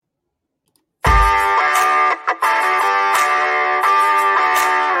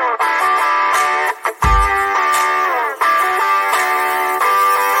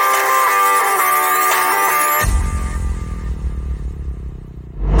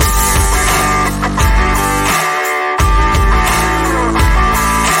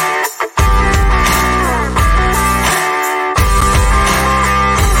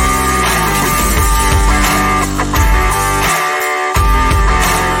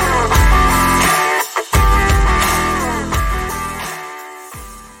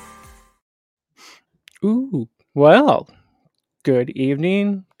Well, good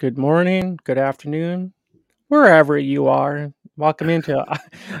evening, good morning, good afternoon, wherever you are. Welcome into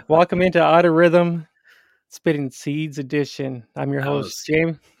welcome into Auto Rhythm Spitting Seeds edition. I'm your That host, was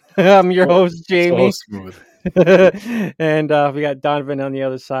Jamie. I'm your so host, so Jamie. smooth. And we got Donovan on the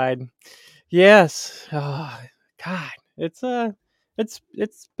other side. Yes. Oh, God, it's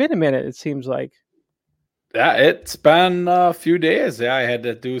been a minute, it seems like. Yeah, it's been a few days. Yeah, I had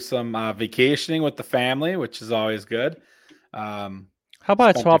to do some vacationing with the family, which is always good. Um, How about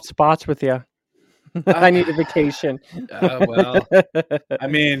I spent a, swap spots with you? uh, I need a vacation. well, I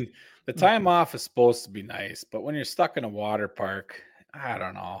mean, the time off is supposed to be nice, but when you're stuck in a water park, I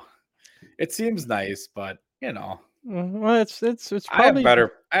don't know. It seems nice, but Well, it's I probably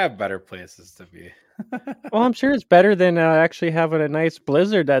have better places to be. well, I'm sure it's better than actually having a nice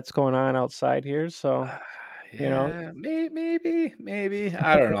blizzard that's going on outside here. So, you know. Yeah, maybe.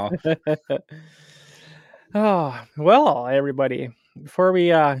 I don't know. Oh, well, everybody, before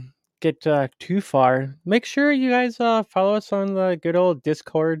we get too far, make sure you guys follow us on the good old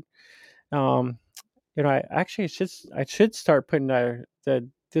Discord. Um, I should start putting the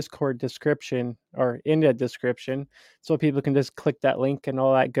Discord description or in the description so people can just click that link and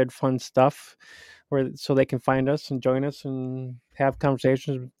all that good fun stuff where so they can find us and join us and have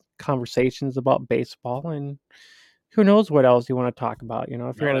conversations about baseball and who knows what else you want to talk about. If you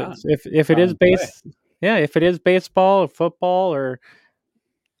Right want on. to, if it Come is and play. base, yeah, if it is baseball or football or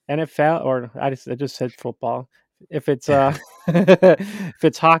NFL, or I just said football. If it's if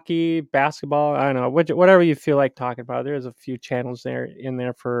it's hockey, basketball, I don't know, whatever you feel like talking about. There's a few channels there in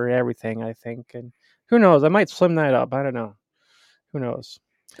there for everything, I think, and who knows? I might slim that up. I don't know. Who knows?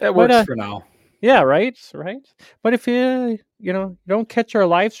 It But works for now. yeah, right, right. But if you don't catch our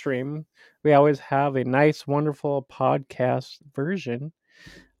live stream, we always have a nice, wonderful podcast version.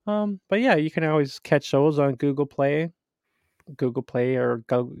 But yeah, you can always catch those on Google Play or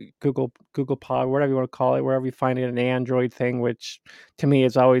Google Pod, whatever you want to call it, wherever you find it, an Android thing, which to me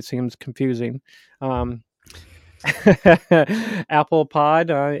is always seems confusing. Um, Apple Pod,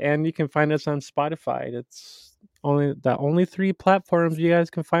 and you can find us on Spotify. It's only three platforms you guys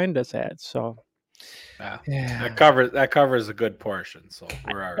can find us at. So Yeah. yeah, That covers a good portion, so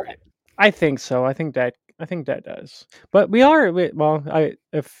we're all right. I think so. I think that does. But well. I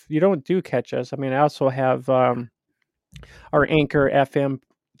if you don't do catch us, I mean, I also have our Anchor FM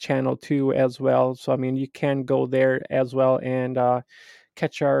channel too as well. So I mean, you can go there as well and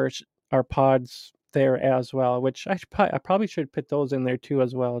catch our pods there as well. Which I probably should put those in there too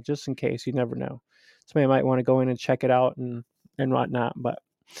as well, just in case. You never know. Somebody might want to go in and check it out and whatnot. But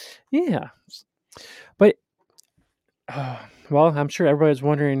yeah, but uh, well, I'm sure everybody's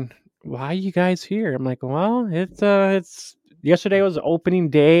wondering why you guys here. I'm like, well, it's yesterday was opening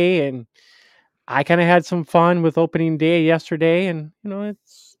day and I kind of had some fun with opening day yesterday, and I've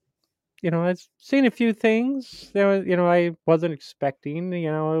seen a few things that I wasn't expecting. It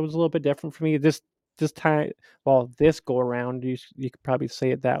was a little bit different for me this time. Well, this go around, you could probably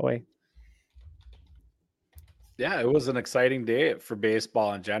say it that way. Yeah, it was an exciting day for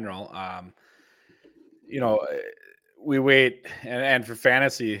baseball in general. You know, uh, we wait, and for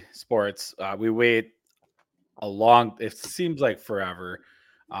fantasy sports, we wait a long. It seems like forever.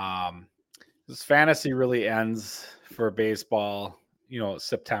 Um, this fantasy really ends for baseball.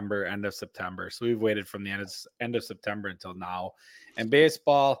 September, end of September. So we've waited from the end of September until now. And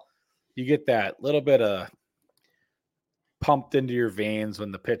baseball, you get that little bit of pumped into your veins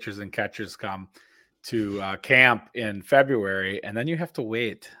when the pitchers and catchers come to camp in February, and then you have to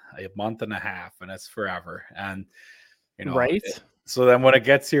wait a month and a half, and it's forever. And you know, Right? it, so then when it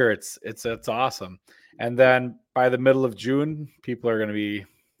gets here, it's awesome. And then by the middle of June, people are going to be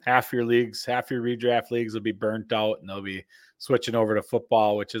half your redraft leagues will be burnt out, and they'll be switching over to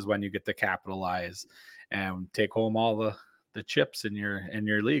football, which is when you get to capitalize and take home all the chips in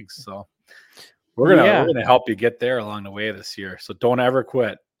your leagues. So we're Yeah. gonna help you get there along the way this year. So don't ever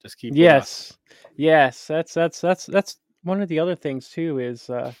quit. Just keep with us. Yes. Yes. That's one of the other things too is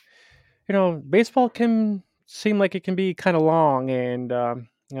baseball can seem like it can be kind of long, and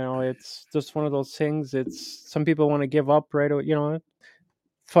it's just one of those things. It's some people want to give up right away.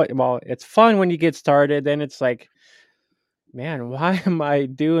 Well, it's fun when you get started. Then it's like, man, why am I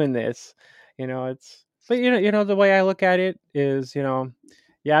doing this? It's but the way I look at it is,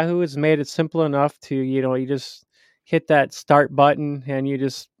 Yahoo has made it simple enough to, you just hit that start button and you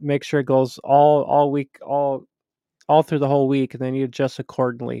just make sure it goes all week, all through the whole week, and then you adjust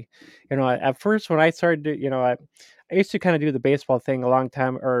accordingly. At first when I started I used to kind of do the baseball thing a long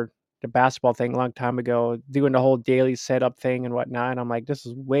time, or the basketball thing a long time ago, doing the whole daily setup thing and whatnot. And I'm like, this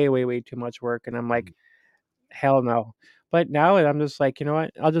is way, way, way too much work. And I'm like, hell no. But now I'm just like, you know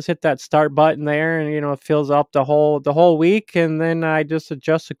what? I'll just hit that start button there, and it fills up the whole week, and then I just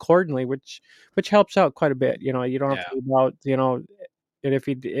adjust accordingly, which helps out quite a bit. You don't have to Yeah. worry about and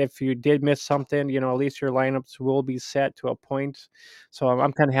if you did miss something, at least your lineups will be set to a point. So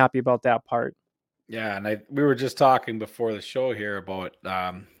I'm kind of happy about that part. Yeah, and we were just talking before the show here about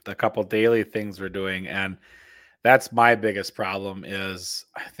the couple daily things we're doing, and that's my biggest problem. Is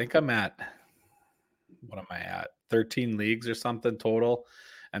I think I'm at what am I at 13 leagues or something total,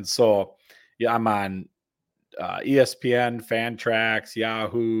 and so yeah, I'm on ESPN, Fantrax,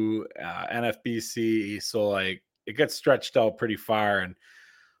 Yahoo, NFBC. So like it gets stretched out pretty far, and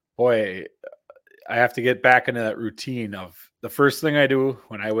boy, I have to get back into that routine of the first thing I do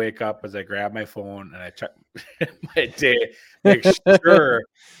when I wake up is I grab my phone and I check my day, make sure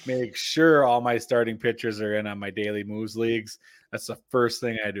make sure all my starting pitchers are in on my daily moves leagues. That's the first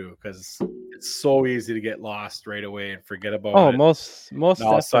thing I do because it's so easy to get lost right away and forget about Oh, it. most And all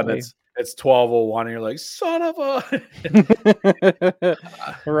of a sudden definitely. it's 12:01 and you're like, son of a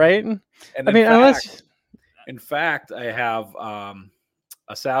Right? and I mean, unless in fact, I have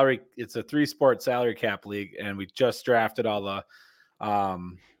a salary. It's a 3-sport salary cap league, and we just drafted all the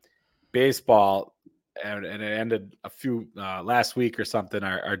um, baseball, and it ended a few last week or something.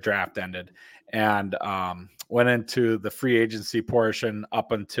 Our draft ended, and went into the free agency portion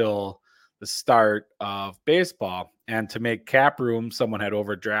up until the start of baseball. And to make cap room, someone had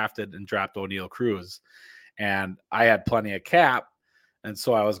overdrafted and dropped O'Neill Cruz, and I had plenty of cap. And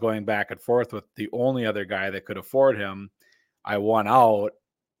so I was going back and forth with the only other guy that could afford him. I won out.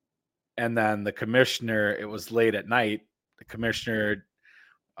 And then the commissioner, it was late at night. The commissioner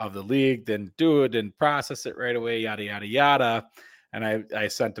of the league didn't do it, didn't process it right away, yada, yada, yada. And I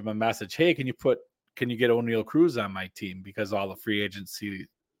sent him a message. Hey, can you get O'Neill Cruz on my team? Because all the free agency,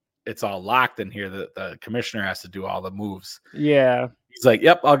 it's all locked in here. The commissioner has to do all the moves. yeah. He's like,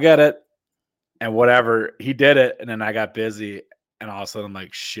 yep, I'll get it. And whatever, he did it. And then I got busy. And all of a sudden I'm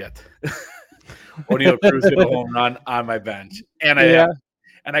like, shit. O'Neill Cruz hit a home run on my bench. Yeah.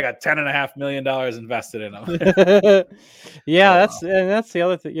 And I got $10.5 million invested in him. Yeah, So that's the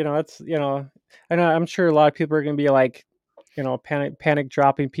other thing, I know I'm sure a lot of people are gonna be like, panic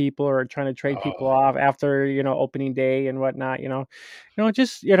dropping people or trying to trade people oh, off after, opening day and whatnot,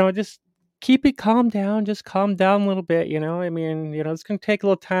 just keep it calm down, just calm down a little bit, I mean, it's gonna take a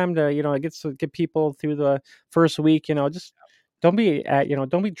little time to, get people through the first week, just don't be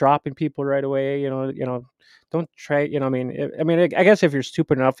dropping people right away, don't trade, I mean, I guess if you're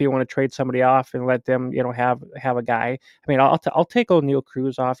stupid enough, you want to trade somebody off and let them, have a guy. I mean, I'll take O'Neill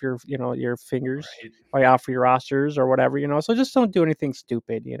Cruz off your fingers right. or off your rosters or whatever, So just don't do anything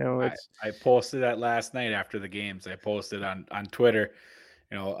stupid, It's I posted that last night after the games. I posted on Twitter,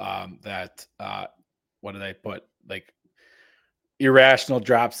 that what did I put? Like irrational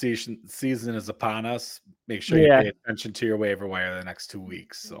drop season is upon us. Make sure you yeah, pay attention to your waiver wire the next 2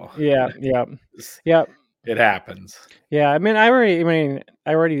 weeks. So yeah, yeah, yeah. it happens. Yeah, I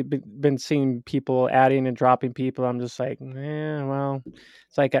already been seeing people adding and dropping people. I'm just like, well,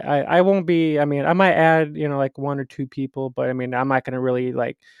 it's like I won't be. I mean, I might add, like one or two people, but I mean, I'm not gonna really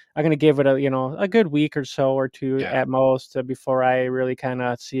like. I'm gonna give it a good week or so or two Yeah. at most before I really kind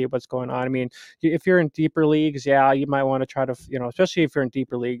of see what's going on. I mean, if you're in deeper leagues, yeah, you might want to try to, especially if you're in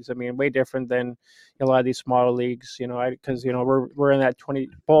deeper leagues. I mean, way different than a lot of these smaller leagues, because we're in that 20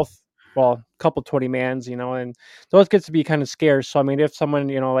 both. Well, a couple 20 mans, and those gets to be kind of scarce. So I mean, if someone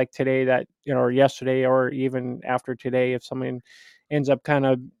like today that or yesterday or even after today, if someone ends up kind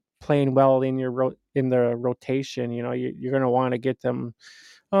of playing well in in the rotation, you're gonna want to get them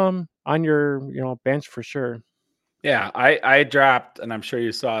on your bench for sure. Yeah. I dropped, and I'm sure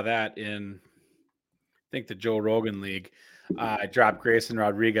you saw that in I think the Joe Rogan League. I dropped Grayson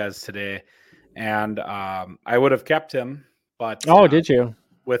Rodriguez today, and I would have kept him, but Oh, did you?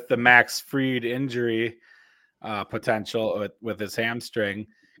 with the Max Fried injury potential with his hamstring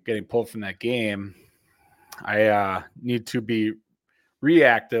getting pulled from that game, I need to be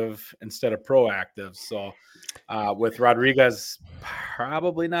reactive instead of proactive. So with Rodriguez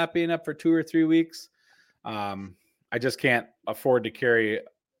probably not being up for 2 or 3 weeks, I just can't afford to carry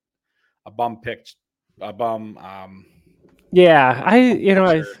a bum pick, a bum Yeah,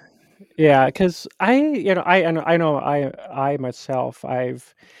 pitcher. yeah, because I myself I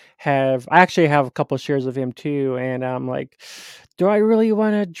actually have a couple shares of him too, and I'm like, do I really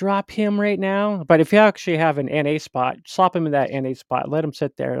want to drop him right now? But if you actually have an NA spot, swap him in that NA spot, let him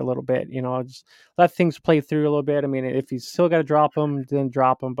sit there a little bit, just let things play through a little bit. I mean, if you still got to drop him, then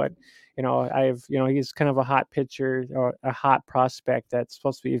drop him. But he's kind of a hot pitcher or a hot prospect that's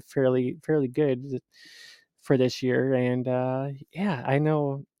supposed to be fairly good. for this year. And yeah, I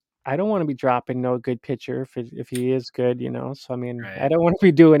know I don't want to be dropping no good pitcher if he is good, So I mean, I Right. don't want to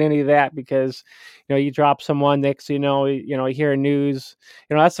be doing any of that because you drop someone next, you hear news.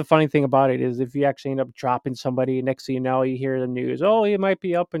 That's the funny thing about it is if you actually end up dropping somebody next, you hear the news. Oh, he might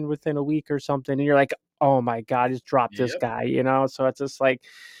be up in within a week or something, and you're like, oh my god, just drop this Yep. guy, So it's just like,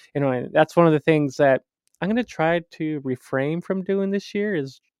 and that's one of the things that I'm gonna try to refrain from doing this year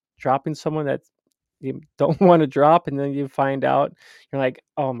is dropping someone that you don't want to drop, and then you find out you're like,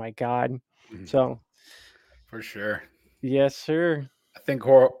 oh my god. Mhm. So For sure. yes, sir. I think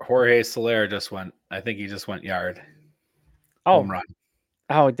Jorge Soler just went. I think he just went yard home Oh, run.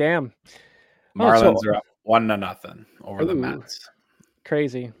 oh, damn. Oh, so Marlins are up 1-0 over the ooh, Mets.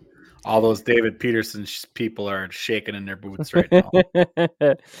 crazy. All those David Peterson people are shaking in their boots right now.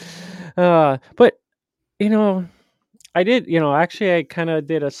 But you know, I did. Actually, I kind of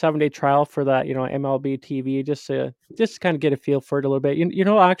did a 7-day trial for that. MLB TV just to kind of get a feel for it a little bit.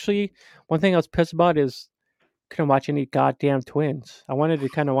 Actually, one thing I was pissed about is couldn't watch any goddamn Twins. I wanted to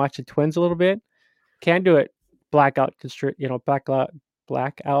kind of watch the Twins a little bit. Can't do it. Blackout constrict.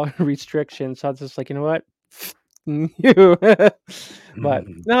 Blackout restriction. So I was just like, you know what? You. But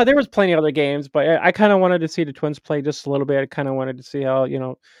no, there was plenty of other games. But I kind of wanted to see the Twins play just a little bit. I kind of wanted to see how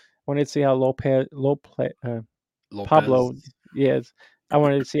wanted to see how Lopez. Pablo is. I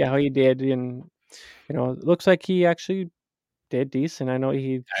wanted to see how he did, and it looks like he actually did decent. I know Yeah,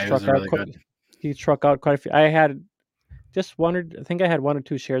 he was really good. he struck out quite a few. I had just one or I think I had 1 or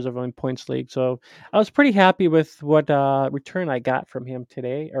 2 shares of him in points league, so I was pretty happy with what return I got from him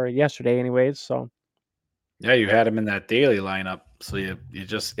today or yesterday, anyways. So Yeah, you had him in that daily lineup, so you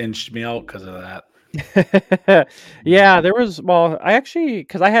just inched me out because of that. yeah, there was I actually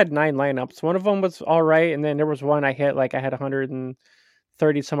because I had 9 lineups. One of them was all right, and then there was one I hit like I had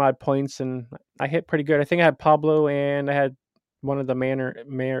 130 some odd points, and I hit pretty good. I think I had Pablo and I had one of the Mayor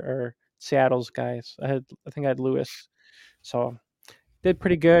or Seattle's guys. I think I had Lewis, so did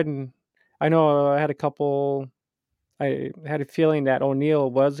pretty good. And I know I had a couple. I had a feeling that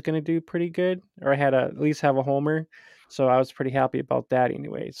O'Neill was going to do pretty good, or I had at least have a homer. So I was pretty happy about that,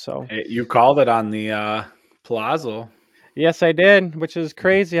 anyway. So Hey, you called it on the Palazzo. yes, I did, which is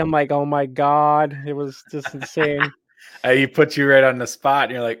crazy. I'm like, oh my god, it was just insane. He put you right on the spot,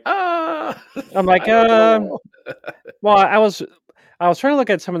 and you're like, ah, I'm like, I don't know. well, I was trying to look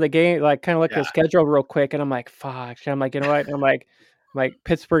at some of the game, like kind of look at Yeah, the schedule real quick, and I'm like, fuck. And I'm like, you know what? I'm like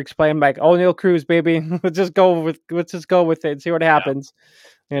Pittsburgh's playing. I'm like, O'Neill Cruz, baby. Let's just go with it and see what yeah, happens.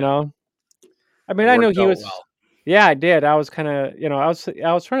 You yeah. know. I It mean, I know worked he out was. well. Yeah, I did. I was kind of, I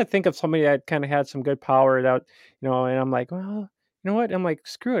was trying to think of somebody that kind of had some good power that, and I'm like, well, you know what? I'm like,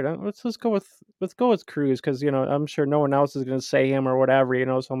 screw it. Let's go with Cruz because I'm sure no one else is going to say him or whatever,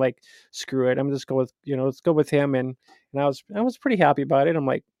 So I'm like, screw it. I'm just go with, let's go with him. And I was pretty happy about it. I'm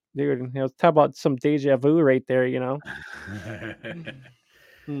like, dude, talk about some deja vu right there.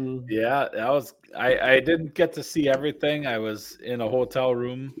 Mm. Yeah, that was. I didn't get to see everything. I was in a hotel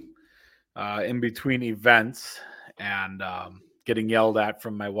room in between events and getting yelled at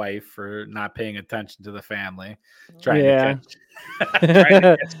from my wife for not paying attention to the family, trying to Yeah. catch, trying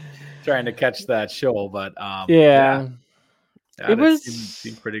to catch, trying to catch that show. But yeah, Yeah. yeah, It that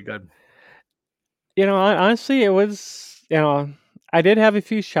seemed was. pretty good. Honestly, it was, I did have a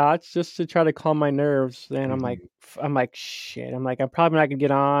few shots just to try to calm my nerves. Then Mhm. I'm like, shit. I'm like, I'm probably not gonna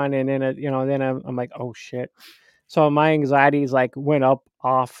get on. And then, then I'm like, oh shit. So my anxieties like went up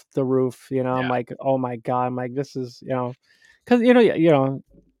off the roof. I'm Yeah. like, oh my god. I'm like, this is, because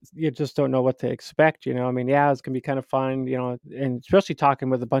you just don't know what to expect. I mean, yeah, it's gonna be kind of fun. And especially talking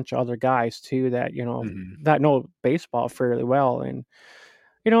with a bunch of other guys too that Mhm. that know baseball fairly well. And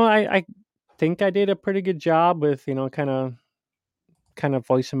I think I did a pretty good job with, kind of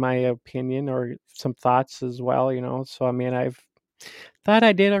voicing my opinion or some thoughts as well, So I mean, I've thought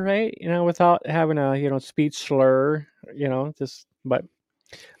I did all right, without having a, speech slur, just but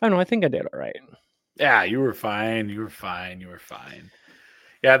I don't know, I think I did all right. Yeah, you were fine. You were fine. You were fine.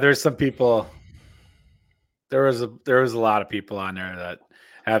 Yeah, there's some people. There was a lot of people on there that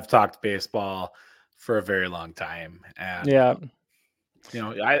have talked baseball for a very long time, and Yeah.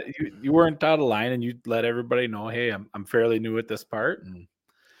 you weren't out of line, and you let everybody know, hey, I'm fairly new at this part, and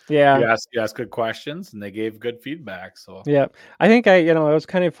Yeah. you asked good questions, and they gave good feedback. So Yeah, I think it was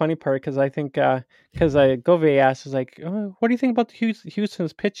kind of funny part because I think because Govey asked is like, what do you think about the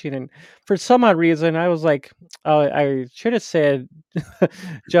Houston's pitching? And for some odd reason, I was like, I should have said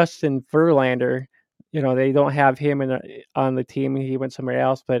Justin Verlander. They don't have him on the team. He went somewhere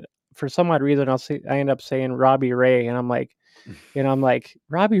else, but for some odd reason, I end up saying Robbie Ray, and I'm like,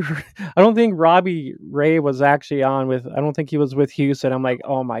 Robbie. I don't think Robbie Ray was actually on with. I don't think he was with Houston. I'm like,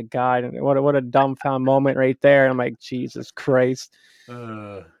 oh my god, what a dumbfound moment right there. And I'm like, Jesus Christ.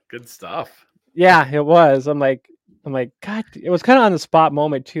 Good stuff. Yeah, it was. I'm like, God. It was kind of on the spot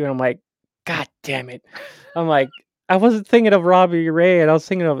moment too, and I'm like, God damn it. I'm like, I wasn't thinking of Robbie Ray, and I was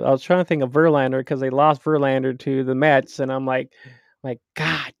trying to think of Verlander because they lost Verlander to the Mets, and I'm like,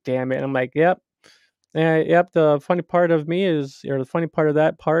 God damn it. I'm like, yep. Yep. The funny part of me is, or the funny part of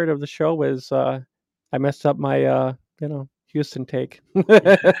that part of the show was, I messed up my, Houston take.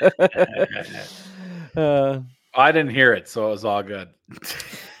 uh, I didn't hear it, so it was all good.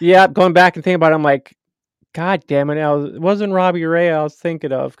 yeah, going back and thinking about it, I'm like, God damn it! It wasn't Robbie Ray I was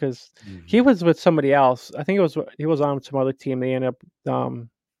thinking of because he was with somebody else. I think he was on some other team. They ended up, can't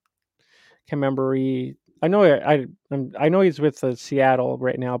remember. I know he's with Seattle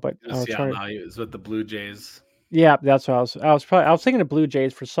right now, but I was Seattle trying. now. He was with the Blue Jays. Yeah, that's what I was thinking of Blue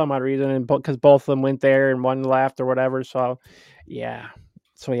Jays for some odd reason, and because both of them went there and one left or whatever. So, yeah,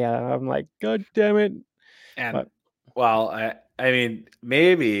 I'm like, God damn it! And But, well, I mean,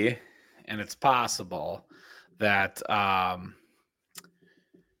 maybe, and it's possible that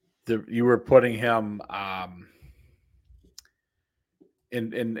you were putting him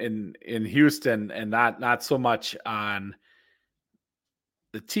in Houston, and not so much on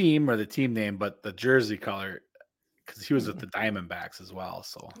the team or the team name, but the jersey color, because he was with the Diamondbacks as well.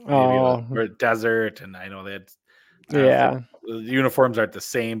 So maybe it was or desert, and I know they had. Yeah, the uniforms aren't the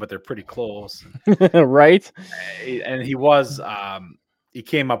same, but they're pretty close. right. And he was he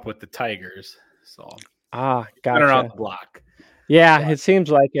came up with the Tigers, so Gotcha. around the block. Yeah, But it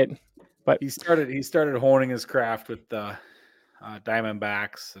seems like it. But he started honing his craft with the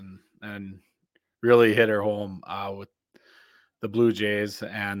Diamondbacks and really hit her home with the Blue Jays,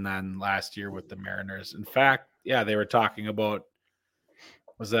 and then last year with the Mariners. In fact, yeah, they were talking about.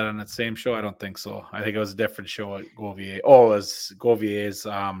 Was that on that same show? I don't think so. I think it was a different show at Govier. Oh, it was Govier's.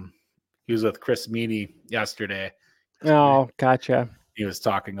 He was with Chris Meany yesterday. Oh, gotcha. He was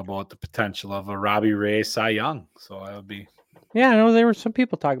talking about the potential of a Robbie Ray Cy Young. So that would be. Yeah, I know there were some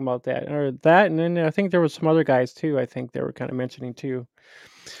people talking about that, and then I think there was some other guys too. I think they were kind of mentioning too.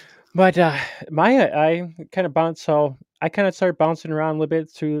 But I kind of bounced, so I kind of started bouncing around a little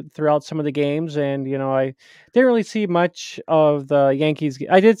bit throughout some of the games, and I didn't really see much of the Yankees.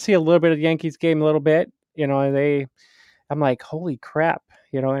 I did see a little bit of the Yankees game, a little bit. I'm like, holy crap,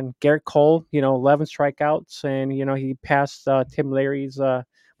 and Garrett Cole, 11 strikeouts, and he passed Tim Larry's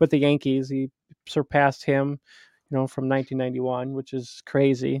with the Yankees. He surpassed him, from 1991, which is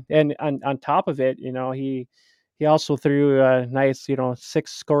crazy. And on top of it, he also threw a nice, 6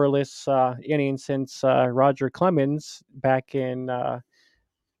 scoreless innings since Roger Clemens back in I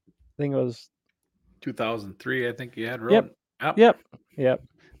think it was 2003. I think he had yep, run. Yep. yep.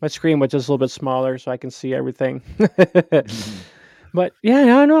 My screen was just a little bit smaller, so I can see everything. But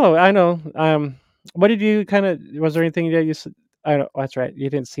yeah, I know. What did you was there anything that I know that's right. You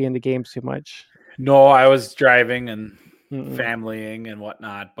didn't see in the games too much. No, I was driving and familying and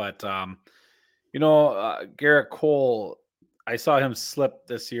whatnot, but Garrett Cole, I saw him slip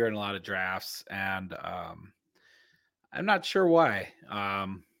this year in a lot of drafts, and I'm not sure why.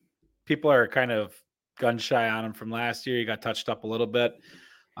 People are kind of gun shy on him from last year. He got touched up a little bit.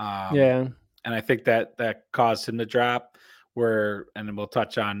 Yeah. And I think that caused him to drop. And we'll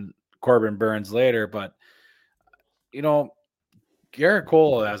touch on Corbin Burns later, but Garrett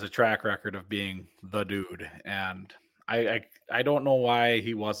Cole has a track record of being the dude, and I don't know why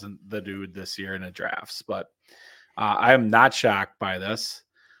he wasn't the dude this year in the drafts, but I am not shocked by this.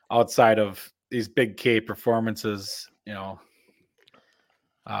 Outside of these big K performances,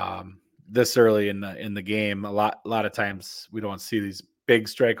 this early in the game, a lot of times we don't see these big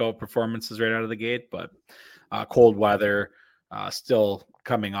strikeout performances right out of the gate, but cold weather, still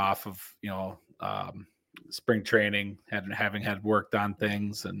coming off of spring training, having had worked on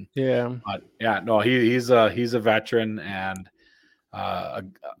things, and he's a veteran and a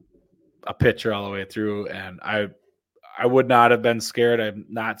pitcher all the way through, and I would not have been scared. I'm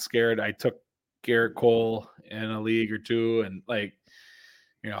not scared. I took Garrett Cole in a league or two, and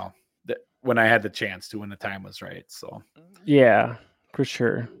when I had the chance to, when the time was right. So yeah, for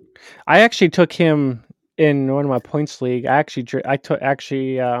sure. I actually took him in one of my points league. I took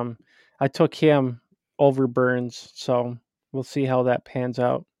him over Burns. So we'll see how that pans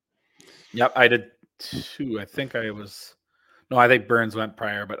out. Yep, I did too. I think I think Burns went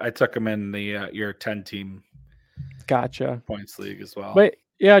prior, but I took him in the year 10 team. Gotcha. Points league as well. But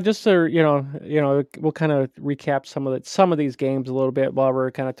Yeah, just to we'll kind of recap some of these games a little bit while we're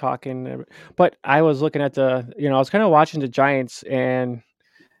kind of talking. But I was looking at I was kind of watching the Giants, and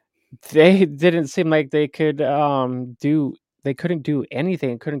they didn't seem like they could do. They couldn't do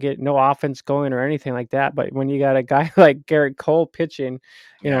anything. Couldn't get no offense going or anything like that. But when you got a guy like Garrett Cole pitching,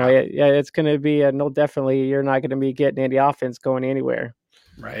 Yeah, yeah, it's going to be no. Definitely, you're not going to be getting any offense going anywhere.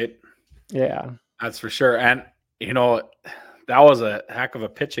 right. Yeah. That's for sure. And that was a heck of a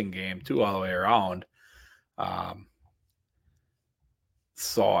pitching game too, all the way around. Um,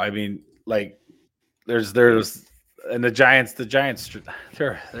 so I mean, like, there's and the Giants, they're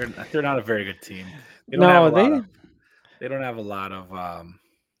not a very good team. They don't have a No, lot of they don't have a lot of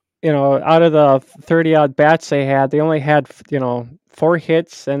out of the 30 odd bats they had, they only had, 4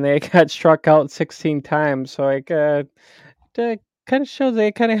 hits and they got struck out 16 times. So that kind of shows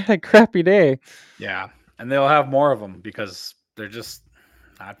they kind of had a crappy day. yeah, and they'll have more of them because they're just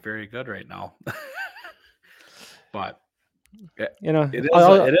not very good right now. But yeah, You know, it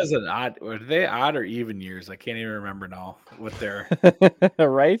is an odd. Are they odd or even years? I can't even remember now what their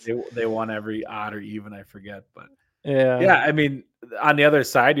right? they won every odd or even. I forget, but Yeah. yeah, I mean, on the other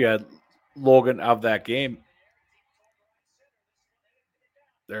side, you had Logan of that game.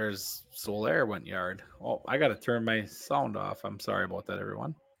 There's Soler went yard. Oh, I got to turn my sound off. I'm sorry about that,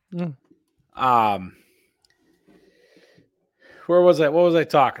 everyone. Mm. Um, where was I? What was I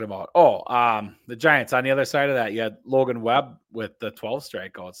talking about? Oh, the Giants. On the other side of that, you had Logan Webb with the 12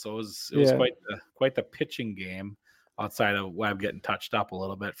 strikeouts. So it was Yeah. quite the pitching game outside of Webb getting touched up a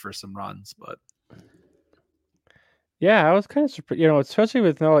little bit for some runs, but Yeah, I was kind of surprised, especially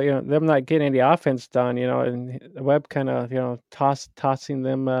with them not getting any offense done, and Webb kind of, tossing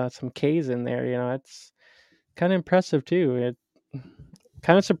them some K's in there, it's kind of impressive too.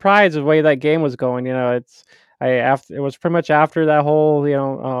 Kind of surprised the way that game was going. It was pretty much after that whole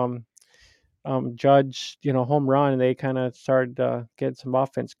Judge home run, they kind of started getting some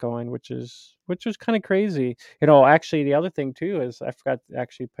offense going, which was kind of crazy. Actually, the other thing too is I forgot to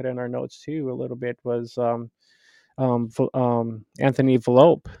actually put in our notes too a little bit was Anthony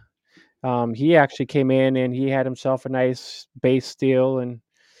Velope. He actually came in and he had himself a nice base steal and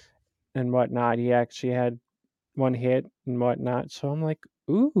whatnot. He actually had one hit and whatnot. So I'm like,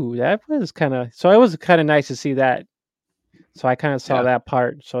 ooh, that was kind of so it was kind of nice to see that. So I kind of saw yeah, that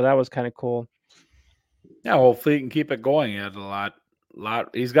part. So that was kind of cool. yeah. Hopefully, he can keep it going. He had lot.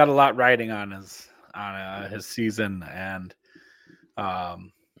 He's got a lot riding on his season, and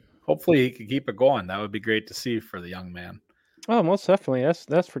um, hopefully, he can keep it going. That would be great to see for the young man. Oh, most definitely.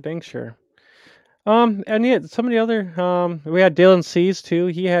 That's for dang sure. And yeah, some of the other we had Dylan Cease too.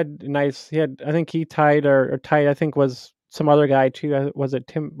 He had I think he tied or tied. I think was some other guy too. Was it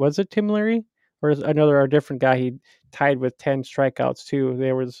Tim? Was it Tim Leary or is another or different guy? He tied with 10 strikeouts too.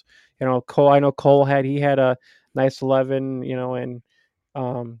 There was Cole. I know Cole he had a nice 11. And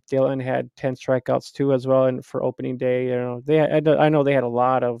Dylan had 10 strikeouts too as well. And for opening day, I know they had a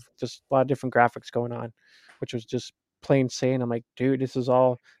lot of different graphics going on, which was just plain saying. I'm like, dude, this is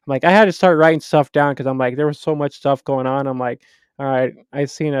all. I'm like, I had to start writing stuff down because I'm like, there was so much stuff going on. I'm like, all right,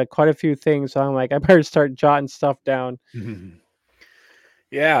 I've seen quite a few things, so I'm like, I better start jotting stuff down.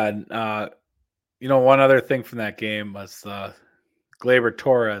 Yeah, and one other thing from that game was Gleyber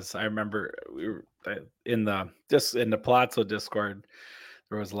Torres. I remember we were in the Palazzo Discord.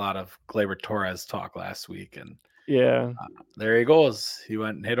 There was a lot of Gleyber Torres talk last week, and Yeah, there he goes. He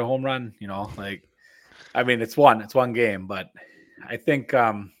went and hit a home run. Like, I mean, it's one game, but I think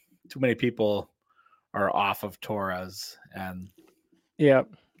too many people are off of Torres, and yeah,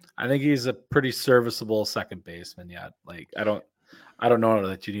 I think he's a pretty serviceable second baseman yet. Like, I don't know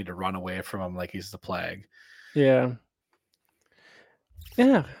that you need to run away from him like he's the plague. yeah,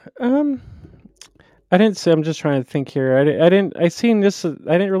 yeah. Um, I didn't see. I'm just trying to think here. I didn't. I seen this. I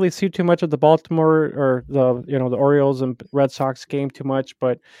didn't really see too much of the Baltimore or the Orioles and Red Sox game too much,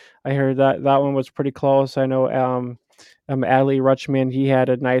 but I heard that one was pretty close. I know. Adley Rutschman, he had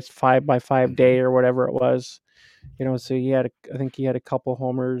a nice 5 by 5 day or whatever it was. So I think he had a couple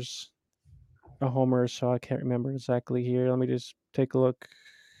homers, a homer. So I can't remember exactly here. Let me just take a look.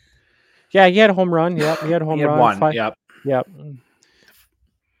 Yeah, he had a home run. Yep, he had a He home had run. one. Five. Yep. Yep.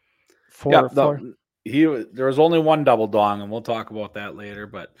 Yep. Four. There was only one double dong, and we'll talk about that later.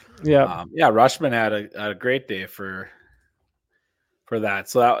 But Yep. yeah, Rushman had a great day for that.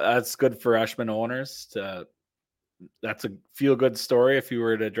 So that's good for Rushman owners. That's a feel good story if you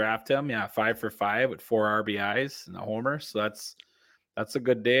were to draft him. Yeah, 5 for 5 with 4 RBIs and a homer. So that's a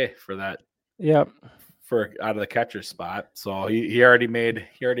good day for that Yep. for out of the catcher spot. So he already made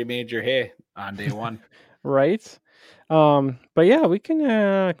your hay on day one. Right. But yeah, we can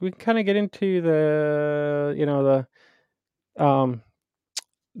kind of get into um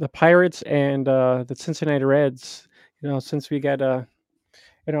the Pirates and the Cincinnati Reds. Since we got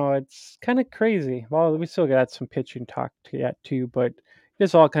it's kind of crazy. Well, we still got some pitching talk to yet too, but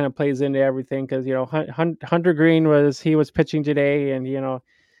this all kind of plays into everything because Hunter Green was pitching today, and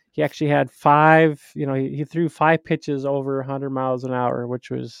he actually had five. He threw five pitches over 100 miles an hour, which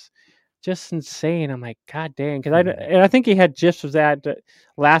was just insane. I'm like, God dang, and I think he had just was that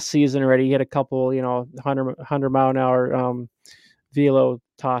last season already. He had a couple, 100 mile an hour velo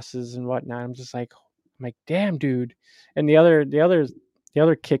tosses and whatnot. I'm like, damn, dude. And the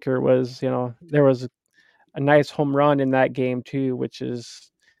other kicker was, there was a nice home run in that game too, which is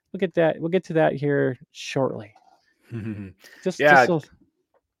look at that. We'll get to that here shortly. Just Yeah. so.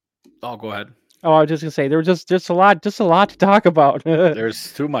 I'll go ahead. Oh, I was just gonna say there was just a lot to talk about,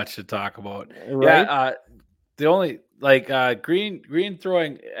 There's too much to talk about. Yeah. right? The only Green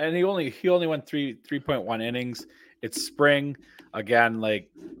throwing, and he only went 3.1 innings. It's spring again.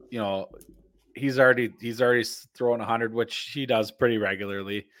 He's already throwing 100, which he does pretty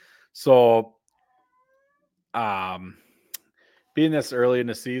regularly. So, um, being this early in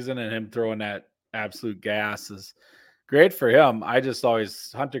the season and him throwing that absolute gas is great for him. I just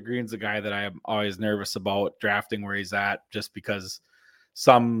always Hunter Green's the guy that I am always nervous about drafting where he's at, just because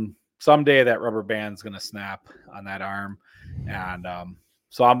someday that rubber band's gonna snap on that arm, and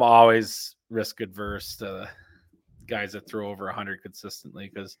so I'm always risk adverse to guys that throw over 100 consistently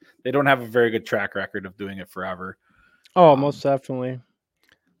because they don't have a very good track record of doing it forever. Oh, Um, most definitely.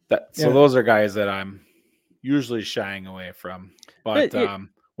 so Yeah. those are guys that I'm usually shying away from. But It,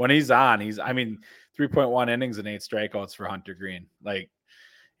 when he's on, 3.1 innings and 8 strikeouts for Hunter Green. Like,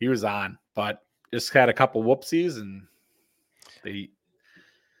 he was on, but just had a couple whoopsies and they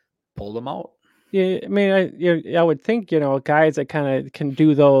pulled him out. Yeah, I mean, I would think guys that kind of can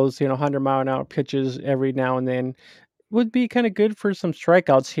do those 100-mile-an-hour pitches every now and then would be kind of good for some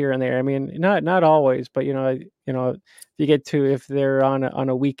strikeouts here and there. I mean, not always, but if you get to if they're on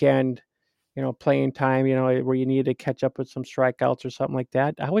a weekend, playing time, where you need to catch up with some strikeouts or something like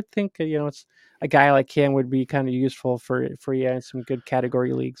that. I would think it's a guy like him would be kind of useful for you in some good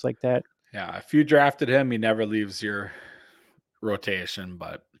category leagues like that. Yeah, if you drafted him, he never leaves your rotation.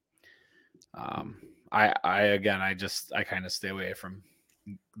 But I kind of stay away from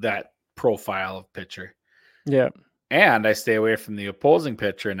that profile of pitcher. Yeah. And I stay away from the opposing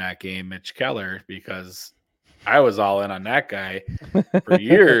pitcher in that game, Mitch Keller, because I was all in on that guy for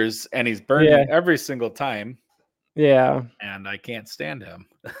years, and he's burned Yeah. me every single time, Yeah. and I can't stand him.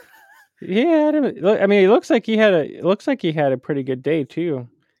 Yeah, I mean, it looks like he had a pretty good day too,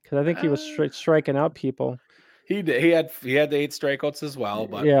 because I think he was Uh, striking out people. he had the 8 strikeouts as well,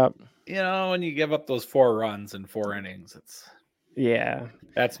 but Yeah, when you give up those 4 runs in 4 innings, yeah,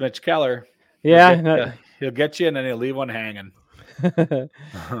 that's Mitch Keller. He'll yeah. get you, he'll get you, and then he'll leave one hanging.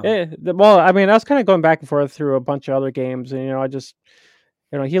 Well, I mean, I was kind of going back and forth through a bunch of other games, and I just,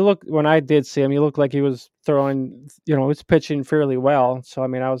 he looked when I did see him, he looked like he was throwing, he was pitching fairly well. So I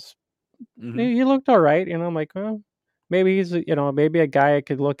mean, Hmm. he looked all right. I'm like, well, maybe maybe a guy I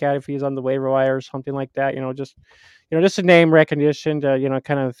could look at if he's on the waiver wire or something like that. Just a name recognition to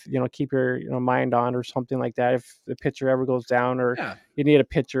kind of keep your mind on or something like that if the pitcher ever goes down or Yeah, you need a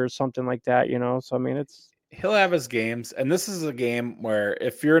pitcher or something like that. So I mean, it's he'll have his games, and this is a game where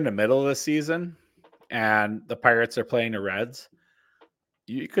if you're in the middle of the season and the Pirates are playing the Reds,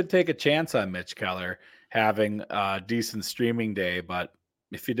 you could take a chance on Mitch Keller having a decent streaming day. But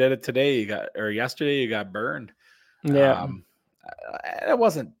if you did it yesterday, you got burned. yeah, Um, it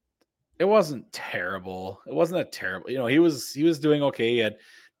wasn't terrible. It wasn't a terrible. He was doing okay. He had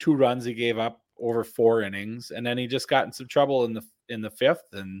 2 runs he gave up over 4 innings, and then he just got in some trouble in the fifth,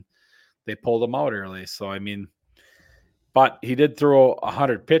 and they pulled him out early. So I mean, but he did throw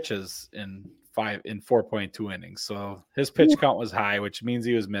 100 pitches in 4.2 innings. So his pitch count was high, which means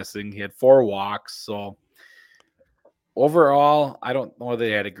he was missing. He had 4 walks. So overall, I don't know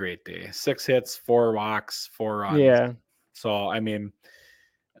they had a great day. 6 hits, 4 walks, 4 runs. yeah. So I mean,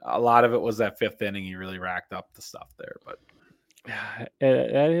 a lot of it was that fifth inning. He really racked up the stuff there. But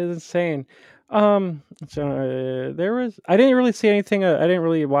That is insane. So I didn't really see anything. I didn't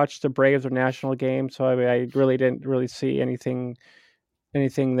really watch the Braves or national game, so I mean, I really didn't really see anything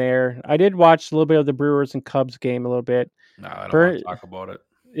there. I did watch a little bit of the Brewers and Cubs game a little bit. no, I don't want Burn, to talk about it.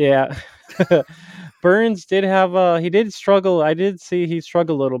 yeah. Burns did have he did struggle. I did see he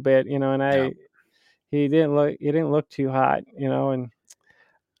struggled a little bit, and Yeah. he didn't look too hot, and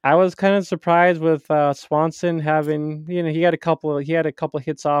I was kind of surprised with Swanson having, he had a couple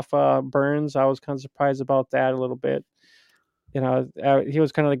hits off Burns. I was kind of surprised about that a little bit. He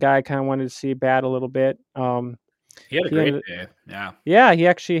was kind of the guy I kind of wanted to see bat a little bit. He had a He great ended, day. Yeah, yeah, he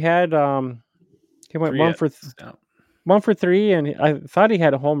actually had he went 3 hits. Yeah, 1 for 3, and I thought he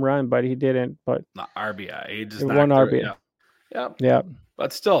had a home run, but he didn't. But not RBI. He just one knocked through it. RBI. Yeah, yeah. Yeah,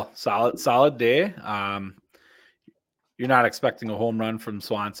 But still, solid day. You're not expecting a home run from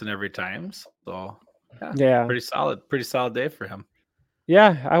Swanson every time, so yeah, yeah, pretty solid day for him.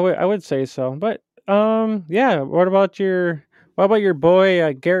 yeah. I would say so. But yeah. What about your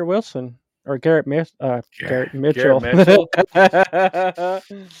boy Garrett Wilson or Garrett Garrett Mitchell? Mitchell,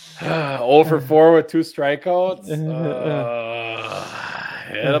 0 for 4 with 2 strikeouts.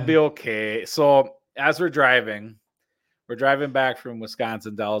 It'll be okay. So as we're driving back from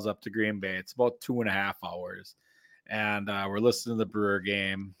Wisconsin Dells up to Green Bay. It's about 2.5 hours, and we're listening to the Brewer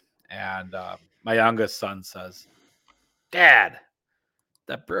game. And my youngest son says, "Dad,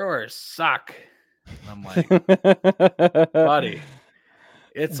 the Brewers suck." And I'm like, "Buddy,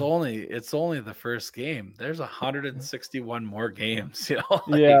 it's only the first game. There's 161 more games, Yeah.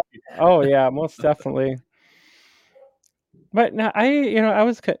 like Oh yeah, most definitely. But now I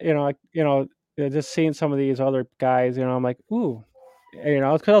was, just seeing some of these other guys, I'm like, ooh,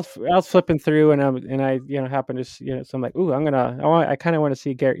 because I was flipping through and I happened to see, so I'm like, ooh, I kind of want to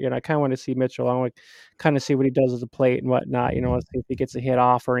see Garrett, I kind of want to see Mitchell. I want to kind of see what he does at the plate and whatnot, see if he gets a hit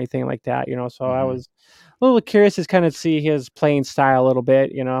off or anything like that, So I Mhm. was a little curious to kind of see his playing style a little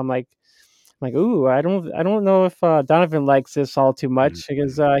bit, I'm like, ooh, I don't know if Donovan likes this all too much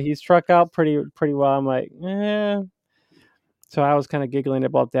because Mhm. he struck out pretty well. I'm like, eh. So I was kind of giggling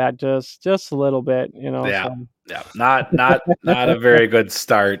about that just a little bit, Yeah. So Yeah. Not a very good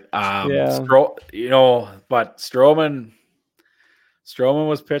start. yeah, But Stroman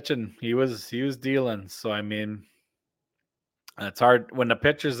was pitching. He was dealing. So I mean, it's hard when the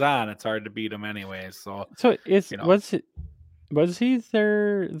pitcher's on, it's hard to beat him anyway. So, so you know, was he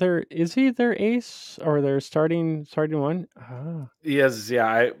their is he their ace or their starting one? he is,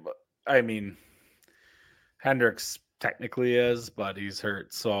 yeah, I mean, Hendricks technically is, but he's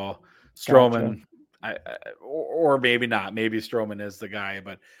hurt. So Gotcha. Stroman, or maybe not. Maybe Stroman is the guy,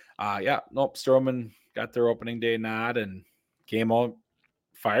 but yeah, nope. Stroman got their opening day nod and came out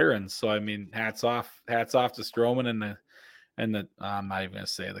firing. So I mean, hats off to Stroman and the I'm not even gonna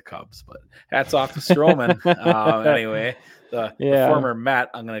say the Cubs, but hats off to Stroman. Anyway, the Yeah. former Met,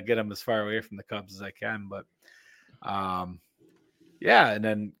 I'm gonna get him as far away from the Cubs as I can, but um, yeah, and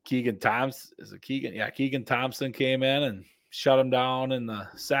then Keegan Thompson is it Keegan? Yeah, Keegan Thompson came in and shut him down in the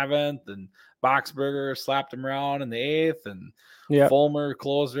 7th, and Boxberger slapped him around in the 8th, and Yep. Fulmer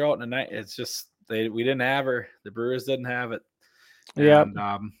closed her out in the 9th. It's just we didn't have her. The Brewers didn't have it, Yep.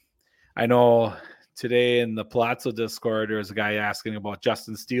 and I know today in the Palazzo Discord there was a guy asking about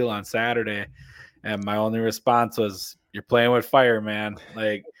Justin Steele on Saturday, and my only response was, "You're playing with fire, man.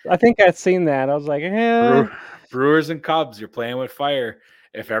 Like I think I've seen that. I was like, Brewers and Cubs, you're playing with fire.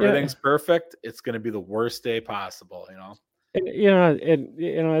 If yeah. everything's perfect, it's going to be the worst day possible, And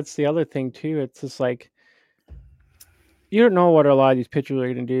it's the other thing too. It's just like you don't know what a lot of these pitchers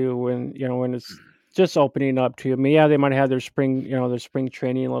are going to do when it's just opening up to. I mean, yeah, they might have their spring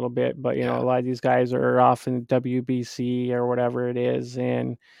training a little bit, but a Yeah. lot of these guys are off in WBC or whatever it is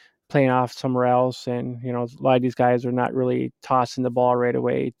and playing off somewhere else, and a lot of these guys are not really tossing the ball right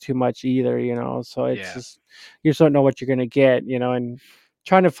away too much either. So it's Yeah. just you just don't know what you're going to get, and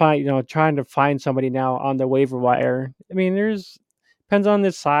trying to find somebody now on the waiver wire. I mean, there's depends on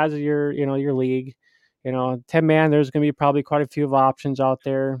the size of your league. 10 man, there's going to be probably quite a few of options out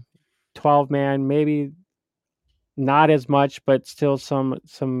there. 12 man, maybe not as much, but still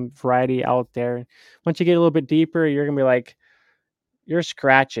some variety out there. Once you get a little bit deeper, you're going to be like, you're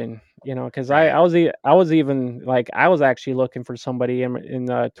scratching, because Right. I was even like, I was actually looking for somebody in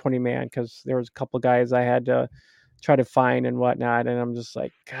the 20 man because there was a couple guys I had to try to find and whatnot. And I'm just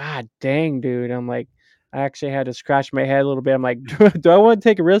like, God dang, dude. I'm like, I actually had to scratch my head a little bit. I'm like, do I want to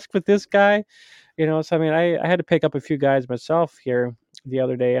take a risk with this guy? So I mean, I had to pick up a few guys myself here the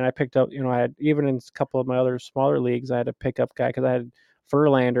other day, and I picked up, I had even in a couple of my other smaller leagues, I had to pick up guy because I had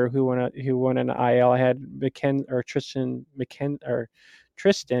Verlander who went an IL. I had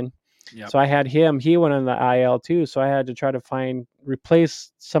Tristan, Yep. so I had him. He went on the IL too, so I had to try to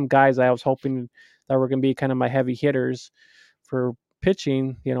replace some guys I was hoping that were going to be kind of my heavy hitters for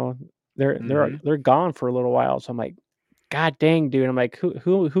pitching. They're they're Hmm. they're gone for a little while, so I'm like, God dang, dude. I'm like,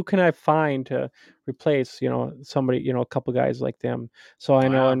 who can I find to replace, somebody, a couple guys like them. So I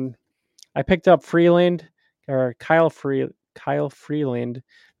know, Wow. and I picked up Freeland or Kyle Freeland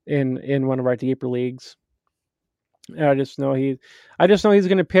in one of our deeper leagues. I just know he's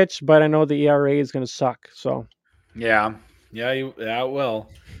going to pitch, but I know the ERA is going to suck. So Yeah, yeah, it will.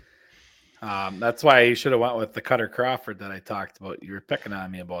 That's why you should have went with the Cutter Crawford that I talked about. You were picking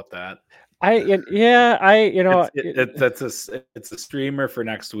on me about that. yeah, It's a streamer for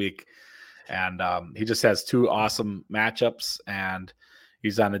next week, and he just has two awesome matchups, and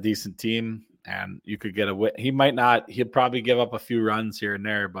he's on a decent team, and you could get a win. He might not. He'd probably give up a few runs here and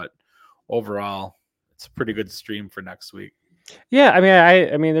there, but overall, it's a pretty good stream for next week. Yeah,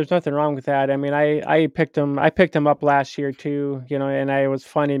 I mean, there's nothing wrong with that. I mean, I picked him. I picked him up last year too. And I was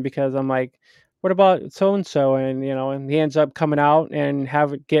funny because I'm like, what about so and so? And and he ends up coming out and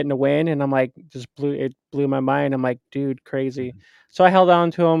getting a win, and I'm like, blew my mind. I'm like, dude, crazy. Mhm. So I held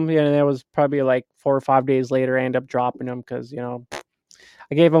on to him. And it was probably like 4 or 5 days later, I ended up dropping him because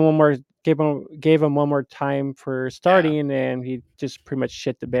I gave him one more time for Yeah. starting, and he just pretty much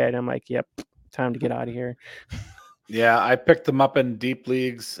shit the bed. I'm like, yep, time to get out of here. Yeah, I picked him up in deep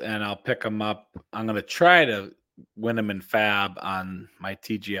leagues, and I'll pick him up. I'm going to try to win him in Fab on my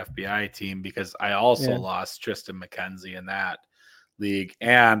TGFBI team because I also Yeah. lost Tristan McKenzie in that league,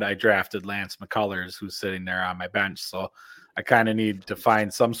 and I drafted Lance McCullers, who's sitting there on my bench. So I kind of need to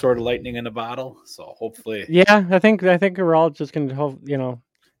find some sort of lightning in a bottle. So hopefully, Yeah, I think we're all just gonna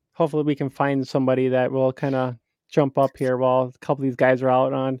hopefully we can find somebody that will kind of jump up here while a couple of these guys are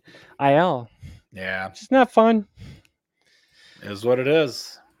out on IL. yeah, It's not fun. is what it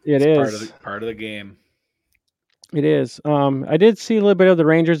is. It It's is. part of the game. It is. I did see a little bit of the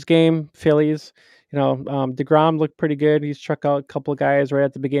Rangers game, Phillies. Degrom looked pretty good. He struck out a couple of guys right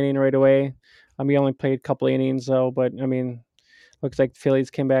at the beginning, right away. He only played a couple innings though, but I mean, looks like the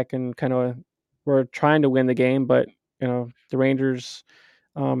Phillies came back and kind of were trying to win the game, but the Rangers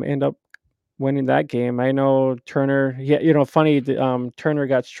end up winning that game. I know Turner. Yeah, funny. Turner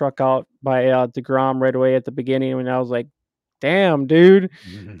got struck out by Degrom right away at the beginning, and I was like, "Damn, dude,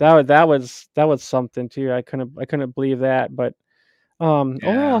 that was something too." I couldn't believe that. But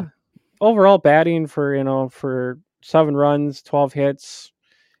Yeah. overall batting for 7 runs, 12 hits,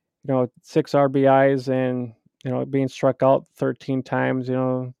 6 RBIs, and being struck out 13 times.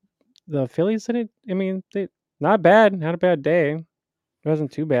 The Phillies did it. I mean, not bad, not a bad day. It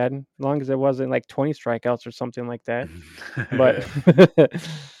wasn't too bad, as long as it wasn't like 20 strikeouts or something like that. But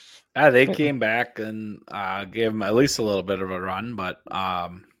Yeah, they came back and gave him at least a little bit of a run, but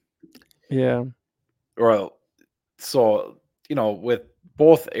yeah, well, so with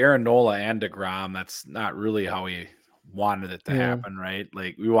both Aaron Nola and Degrom, that's not really how we wanted it to yeah, happen, right?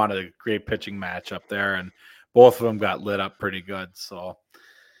 Like we wanted a great pitching match up there, and both of them got lit up pretty good. So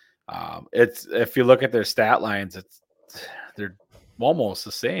it's if you look at their stat lines, they're almost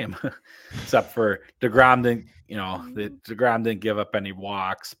the same, except for Degrom didn't. Degrom didn't give up any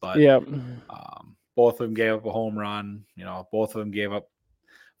walks, but yeah, both of them gave up a home run. Both of them gave up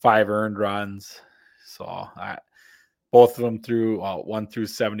 5 earned runs. So both of them threw one threw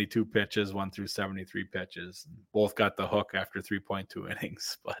 72 pitches, one threw 73 pitches. Both got the hook after 3.2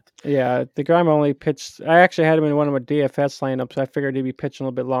 innings. But yeah. DeGrom only pitched. I actually had him in one of my DFS lineups. I figured he'd be pitching a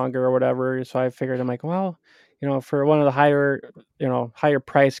little bit longer or whatever. So I figured I'm like, well, for one of the higher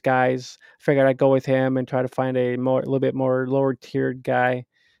price guys, figured I'd go with him and try to find a little bit more lower tiered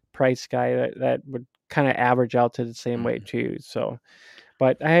price guy that would kind of average out to the same way too. So,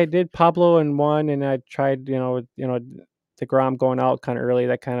 but I did Pablo in one, and I tried, DeGrom going out kind of early.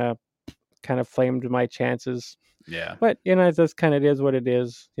 That kind of flamed my chances. yeah, But it just kind of is what it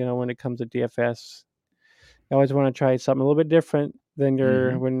is. When it comes to DFS, you always want to try something a little bit different than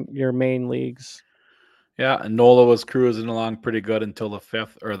hmm your main leagues. yeah. And Nola was cruising along pretty good until the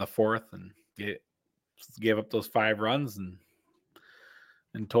fifth or the fourth, and gave up those 5 runs and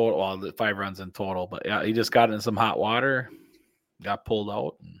in total. Well, the 5 runs in total, but yeah, he just got in some hot water, got pulled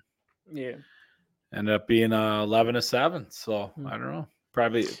out, and Yeah. ended up being 11-7. So Hmm. I don't know.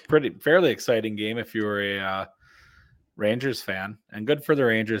 Probably fairly exciting game if you were a Rangers fan, and good for the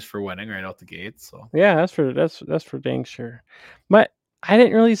Rangers for winning right out the gate. So Yeah, that's for dang sure. But I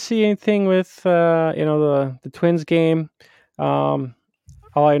didn't really see anything with the Twins game. Um,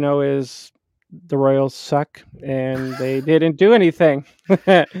 all I know is the Royals suck and they didn't do anything.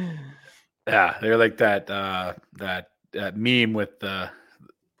 yeah, they're like that meme with the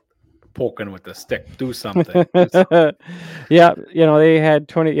poking with the stick. Do something. Do something. Yeah, they had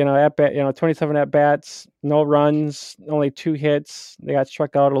 20, at bat, 27 at bats, no runs, only 2 hits. They got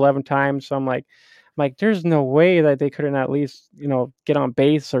struck out 11 times. So I'm like, there's no way that they couldn't at least, get on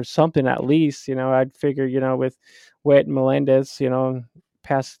base or something at least. I'd figure, with Witt and Melendez,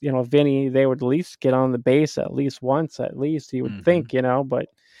 past, Vinny, they would at least get on the base at least once, at least you would hmm think, but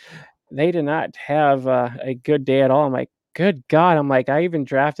they did not have a good day at all. I'm like, good God! I'm like, I even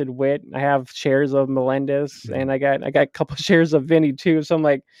drafted Witt. I have shares of Melendez, and I got a couple shares of Vinny too. So I'm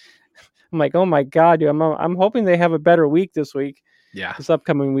like, oh my God, dude! I'm hoping they have a better week this week, Yeah. this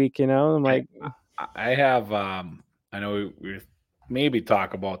upcoming week. I'm I like, I have I know we maybe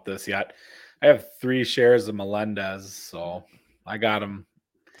talk about this yet. I have 3 shares of Melendez, so I got him.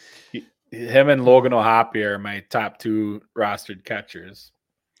 Him and Logan O'Hoppe are my top 2 rostered catchers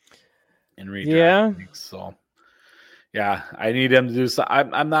in redraft yeah. leagues. So yeah, I need him to do so.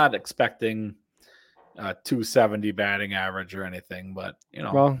 I'm not expecting 270 batting average or anything, but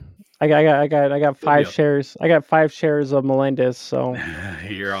Well, I got he'll be five up there. shares. I got 5 shares of Melendez. So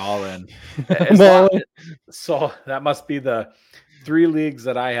You're all in. I'm As all long in. so that must be the 3 leagues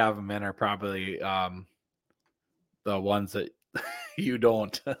that I have him in are probably the ones that you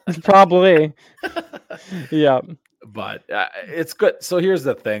don't. Probably. Yeah. But it's good. So here's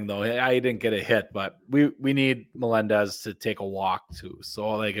the thing, though. I didn't get a hit, but we need Melendez to take a walk too. So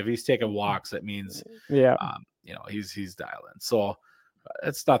like if he's taking walks, that means Yeah. he's dialing. So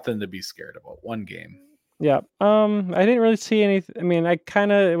it's nothing to be scared about. One game. Yeah. I didn't really see any. I mean, I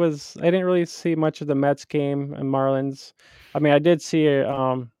didn't really see much of the Mets game and Marlins. I mean, I did see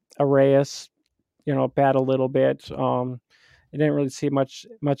a Reyes, bat a little bit. I didn't really see much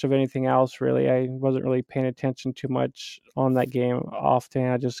of anything else really. I wasn't really paying attention too much on that game often.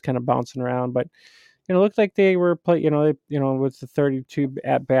 I just kind of bouncing around, but it looked like they were play. With the 32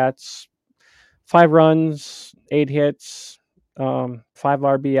 at bats, 5 runs, 8 hits, 5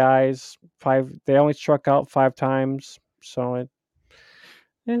 RBIs, five. They only struck out 5 times, so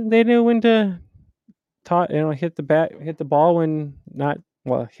and they knew when to hit the ball when not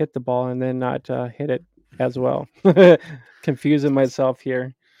well, hit the ball and then not hit it as well. Confusing myself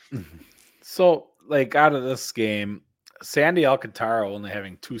here. So like out of this game, Sandy Alcantara only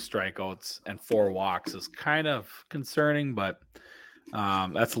having 2 strikeouts and 4 walks is kind of concerning, but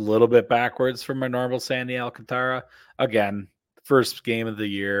that's a little bit backwards from a normal Sandy Alcantara. Again, first game of the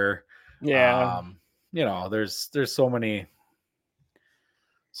year. Yeah, Um, there's so many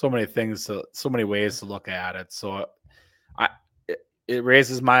things, so many ways to look at it. So I it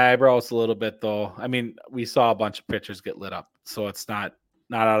raises my eyebrows a little bit, though. I mean, we saw a bunch of pitchers get lit up, so it's not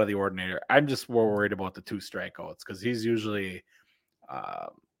out of the ordinary. I'm just more worried about the 2 strikeouts because he's usually uh,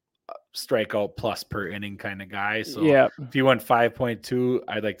 strikeout plus per inning kind of guy. So yeah, if he went 5.2,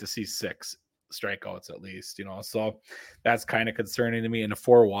 I'd like to see 6 strikeouts at least. So that's kind of concerning to me. And the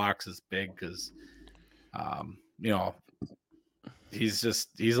 4 walks is big because um, you know he's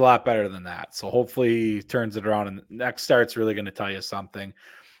a lot better than that. So hopefully he turns it around and next start's really going to tell you something.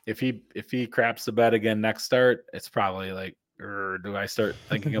 If he craps the bed again next start, it's probably like, do I start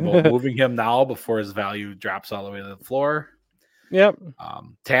thinking about moving him now before his value drops all the way to the floor? yep,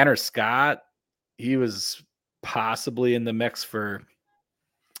 Tanner Scott, he was possibly in the mix for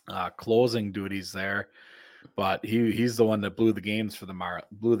closing duties there, but he's the one that blew the game for the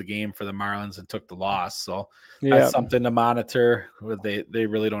Marlins and took the loss. So that's yep, something to monitor. They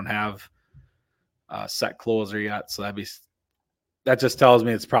really don't have a set closer yet, so that just tells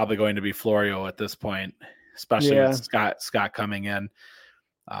me it's probably going to be Florio at this point, especially with yeah. Scott coming in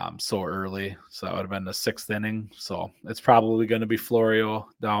so early. So that would have been the 6th inning. So it's probably going to be Florio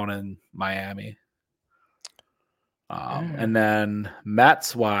down in Miami. And then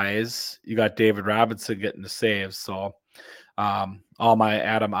Mets wise, you got David Robinson getting the saves. So all my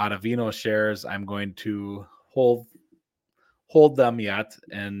Adam Ottavino shares, I'm going to hold them yet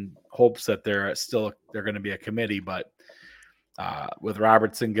in hopes that they're going to be a committee. But with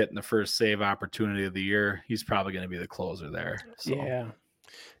Robertson getting the first save opportunity of the year, he's probably going to be the closer there. So Yeah.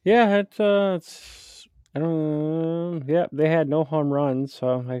 Yeah, it's I don't yeah, they had no home runs,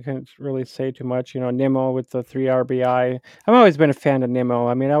 so I couldn't really say too much. Nimmo with the 3 RBI. I've always been a fan of Nimmo.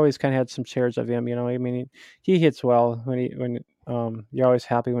 I mean, I always kind of had some shares of him, I mean, he hits well when you're always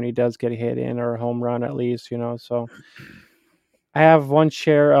happy when he does get a hit in or a home run at least, so I have one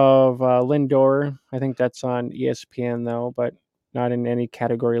share of Lindor. I think that's on ESPN though, but not in any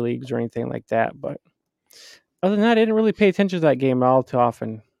category leagues or anything like that, but other than that, I didn't really pay attention to that game all too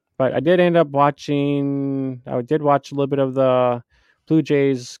often. But I did end up watching. I did watch a little bit of the Blue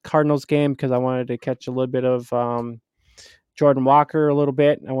Jays Cardinals game because I wanted to catch a little bit of Jordan Walker a little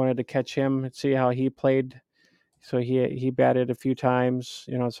bit. I wanted to catch him and see how he played. So he batted a few times,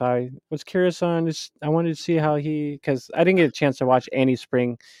 So I was curious on this. I wanted to see how because I didn't get a chance to watch any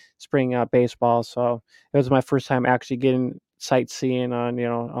spring baseball. So it was my first time actually getting sightseeing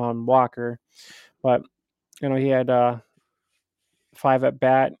on Walker. But he had 5 at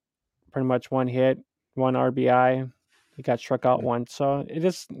bat, pretty much 1 hit, 1 RBI. He got struck out once, so it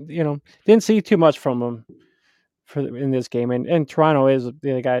just didn't see too much from him in this game. And Toronto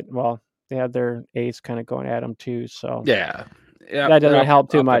they had their ace kind of going at him too, so Yeah. Yeah, that they're doesn't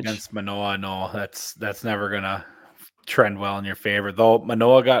help too up much. against Manoah. No, that's never gonna trend well in your favor. Though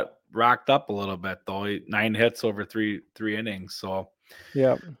Manoah got rocked up a little bit though. 9 hits over three innings. So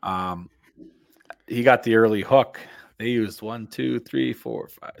Yeah, he got the early hook. They used 1, 2, 3, 4,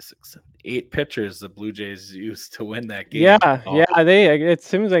 5, 6, 7, 8 pitchers the Blue Jays used to win that game. yeah. It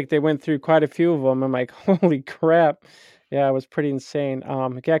seems like they went through quite a few of them. I'm like, holy crap. Yeah, it was pretty insane. Yeah,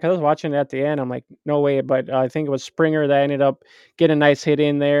 because I was watching it at the end. I'm like, no way. But I think it was Springer that ended up getting a nice hit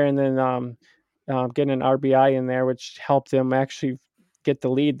in there, and then getting an RBI in there, which helped them actually get the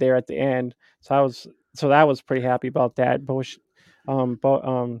lead there at the end. That was pretty happy about that.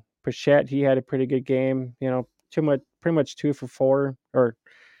 Bichette, he had a pretty good game. Pretty much 2 for 4, or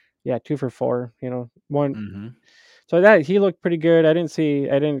yeah, 2 for 4. One. Mm-hmm. So that he looked pretty good. I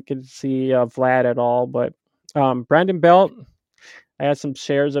didn't get to see Vlad at all, but Brandon Belt, I had some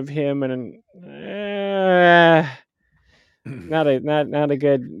shares of him, and not a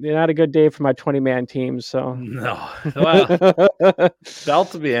good day for my 20-man team. So No. Well,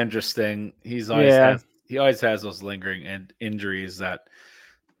 Belt to be interesting. yeah, He always has those lingering injuries that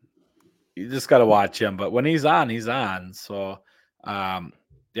you just got to watch him. But when he's on, he's on. So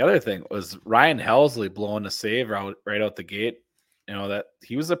the other thing was Ryan Helsley blowing the save right out the gate. That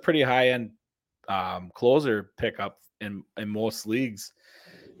he was a pretty high end closer pickup in most leagues,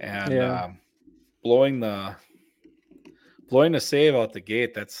 and yeah. blowing the save out the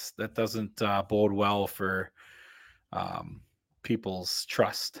gate, that doesn't bode well for people's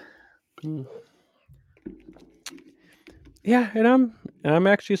trust. Mm. Yeah, and I'm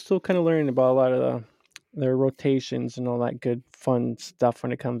actually still kind of learning about a lot of their rotations and all that good fun stuff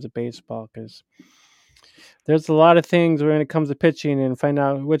when it comes to baseball, because there's a lot of things when it comes to pitching, and find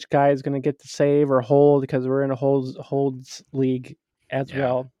out which guy is going to get the save or hold, because we're in a holds league as Yeah.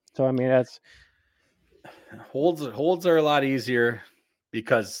 well. So I mean, that's Holds are a lot easier,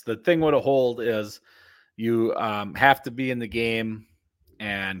 because the thing with a hold is you have to be in the game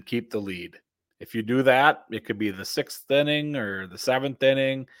and keep the lead. If you do that, it could be the 6th inning or the 7th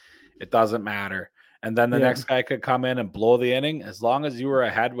inning. It doesn't matter. And then the next guy could come in and blow the inning. As long as you were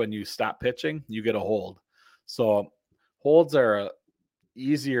ahead when you stop pitching, you get a hold. So holds are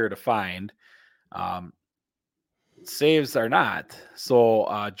easier to find. Saves are not.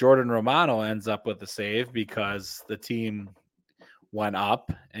 So Jordan Romano ends up with a save because the team went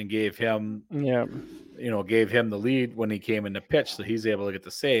up and gave him the lead when he came in to pitch, so he's able to get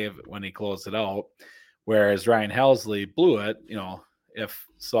the save when he closed it out. Whereas Ryan Helsley blew it. If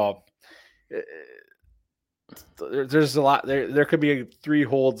so, there's a lot. There could be 3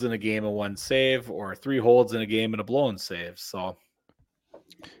 holds in a game and 1 save, or 3 holds in a game and a blown save. So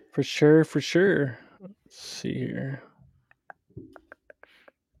for sure. Let's see here.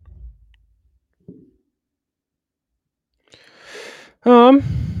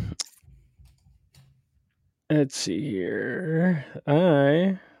 Let's see here.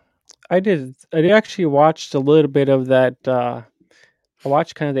 I did actually watched a little bit of that. I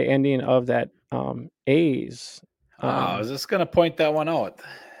watched kind of the ending of that A's. I was just gonna point that one out.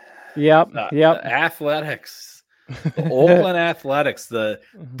 Yep. The Athletics, the Oakland Athletics, the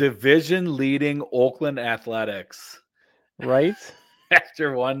division leading Oakland Athletics. Right.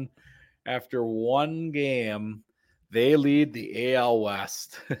 After one game, they lead the AL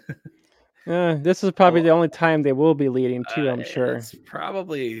West. This is probably the only time they will be leading too, I'm sure. That's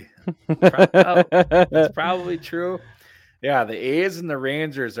that's probably true. Yeah, the A's and the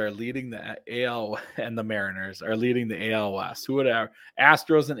Rangers are leading the AL, and the Mariners are leading the AL West. Who would have?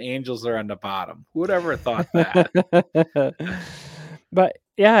 Astros and Angels are on the bottom. Who would ever thought that? But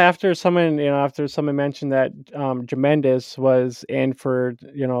yeah, after someone mentioned that Tremendous was in for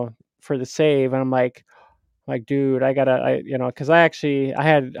the save, and I'm like, dude, because I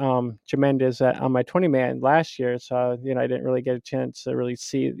had Tremendous on my 20-man last year, so I didn't really get a chance to really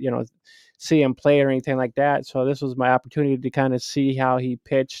see him play or anything like that. So this was my opportunity to kind of see how he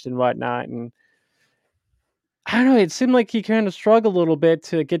pitched and whatnot. And I don't know, it seemed like he kind of struggled a little bit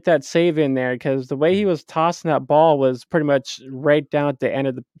to get that save in there, because the way he was tossing that ball was pretty much right down at the end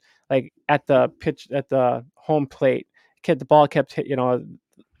of at the pitch at the home plate. The ball kept hit,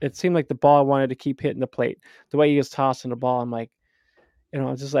 it seemed like the ball wanted to keep hitting the plate. The way he was tossing the ball, I'm like,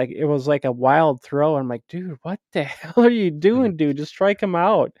 just like it was like a wild throw. I'm like, dude, what the hell are you doing, dude? Just strike him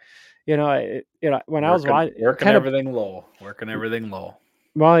out. When I was working everything low.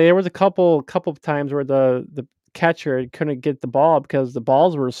 Well, there was a couple of times where the catcher couldn't get the ball because the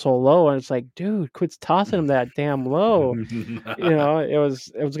balls were so low, and it's like, dude, quit tossing them that damn low. It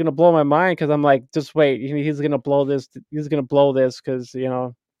was gonna blow my mind because I'm like, just wait, he's gonna blow this. He's gonna blow this because they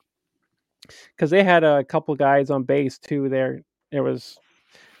had a couple guys on base too. There, it was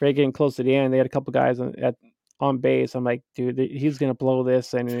right getting close to the end. They had a couple guys on base. I'm like, dude, he's gonna blow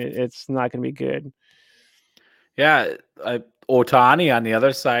this, and it's not gonna be good. Yeah, Otani on the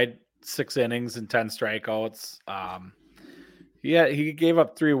other side, 6 innings and 10 strikeouts. He gave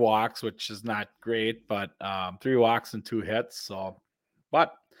up 3 walks, which is not great, but 3 walks and 2 hits. So,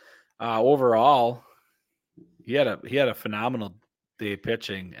 but overall, he had a phenomenal day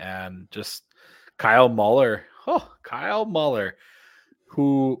pitching, and just Kyle Muller,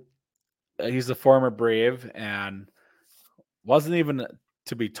 who he's a former Brave and wasn't even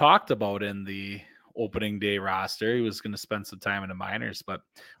to be talked about in the opening day roster. He was going to spend some time in the minors, but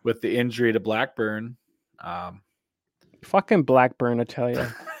with the injury to Blackburn, fucking Blackburn, I tell you,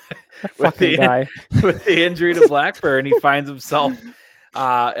 with the injury to Blackburn, he finds himself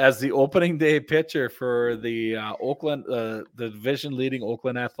as the opening day pitcher for the the division leading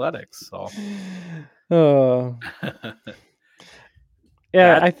Oakland Athletics. So,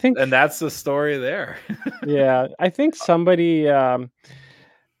 yeah, I think, and that's the story there. yeah, I think somebody,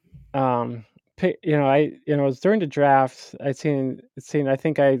 it was during the draft. I think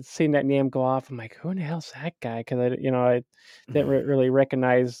I'd seen that name go off. I'm like, who in the hell's that guy? Because I didn't really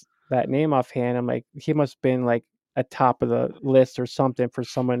recognize that name offhand. I'm like, he must have been like at top of the list or something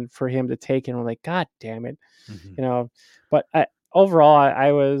for him to take. And I'm like, God damn it, But overall,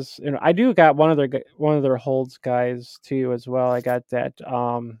 I was, I do got one of their holds guys too as well. I got that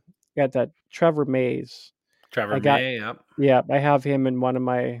Trevor Mays. May, yep. Yeah, I have him in one of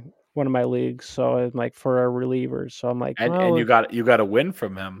my leagues, so I'm like for a reliever. So I'm like, and you got a win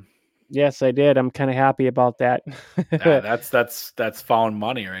from him. Yes, I did. I'm kind of happy about that. Yeah, that's found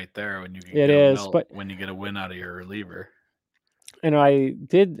money right there when you it is, but when you get a win out of your reliever. I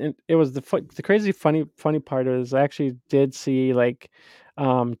did. It was the crazy funny part is I actually did see like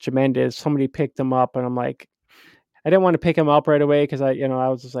Tremendous. Somebody picked him up, and I'm like, I didn't want to pick him up right away because I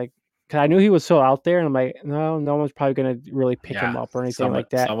was just like, cause I knew he was so out there, and I'm like, no one's probably gonna really pick him up or anything like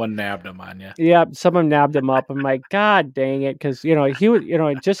that. Someone nabbed him on you. Yeah, someone nabbed him up. I'm like, God dang it, because he was,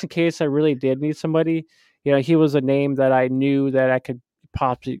 just in case I really did need somebody, he was a name that I knew that I could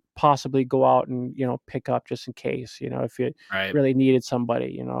possibly go out and pick up just in case, if you really needed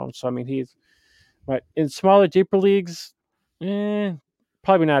somebody, So I mean, but in smaller, deeper leagues,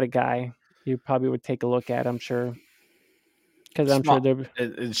 probably not a guy you probably would take a look at. I'm sure. Because I'm sure they're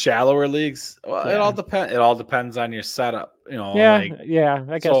in shallower leagues. Well, yeah. It all depends on your setup. Yeah,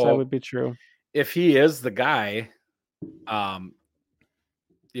 I guess that would be true. If he is the guy, what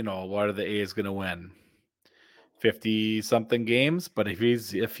are the A's going to win? 50 something games. But if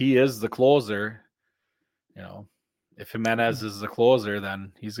he is the closer, if Jimenez is the closer,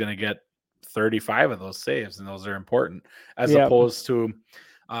 then he's going to get 35 of those saves, and those are important as opposed to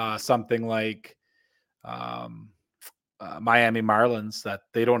something like Miami Marlins, that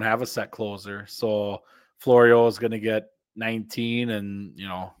they don't have a set closer. So Florio is going to get 19, and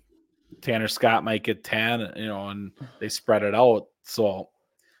Tanner Scott might get 10, and they spread it out. So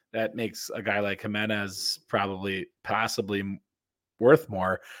that makes a guy like Jimenez possibly worth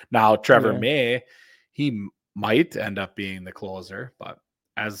more. Now Trevor May, he might end up being the closer, but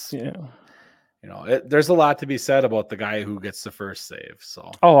there's a lot to be said about the guy who gets the first save. So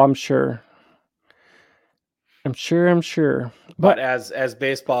I'm sure. But as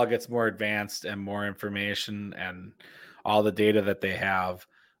baseball gets more advanced and more information and all the data that they have,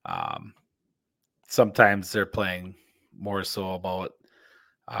 sometimes they're playing more so about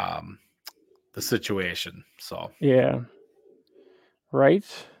the situation. So yeah, right.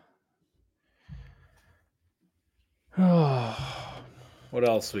 What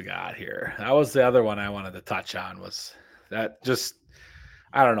else we got here? That was the other one I wanted to touch on. Was that just?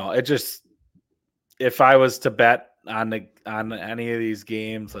 I don't know. It just, if I was to bet on any of these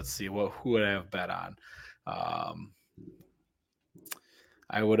games, let's see, who would I have bet on?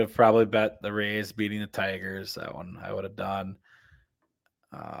 I would have probably bet the Rays beating the Tigers. That one I would have done.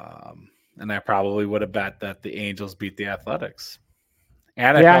 And I probably would have bet that the Angels beat the Athletics.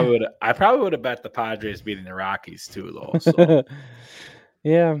 And I probably would have bet the Padres beating the Rockies too, though. So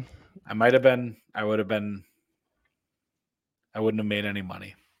yeah. I wouldn't have made any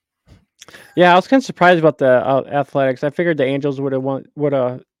money. Yeah, I was kind of surprised about the Athletics. I figured the Angels would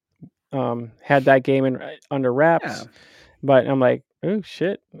have had that game under wraps, but I'm like, oh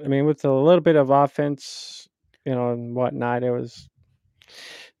shit! I mean, with a little bit of offense, and whatnot, it was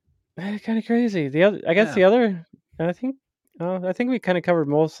Kind of crazy. The other, I guess Yeah. the other, I think, I think we kind of covered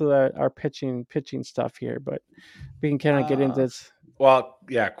most of our pitching stuff here, but we can kind of get into Uh, this. well,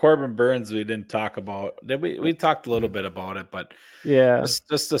 yeah, Corbin Burns, we didn't talk about. Did we? We talked a little bit about it, but Yeah,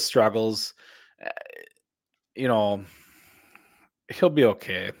 just the struggles. uh, You know, he'll be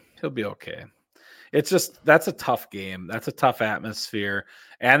okay. He'll be okay. It's just that's a tough game. That's a tough atmosphere,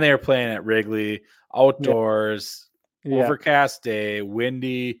 and they were playing at Wrigley, yeah, outdoors, yeah, overcast day,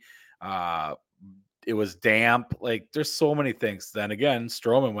 windy. Uh, it was damp. Like there's so many things. Then again,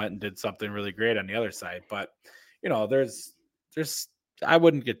 Stroman went and did something really great on the other side. But there's I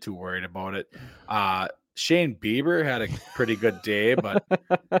wouldn't get too worried about it. Shane Bieber had a pretty good day, but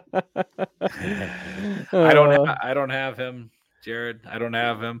uh, I don't have him, Jared. I don't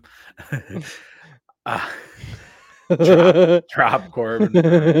have him. uh, drop drop Corbin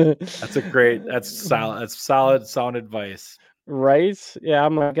Burns. That's solid sound advice. right? Yeah,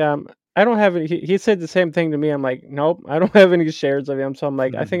 I'm like, I don't have it. He said the same thing to me. I'm like, nope, I don't have any shares of him. So I'm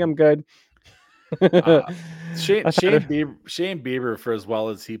like, I think I'm good. uh, I thought, Shane Bieber, for as well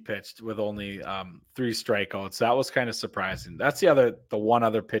as he pitched with only 3 strikeouts, that was kind of surprising. That's the one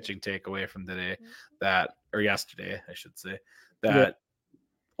other pitching takeaway from today, that or yesterday, I should say, yeah, that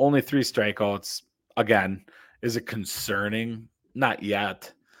only 3 strikeouts again. Is it concerning? Not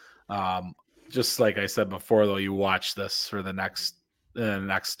yet. Um, just like I said before, though, you watch this for the next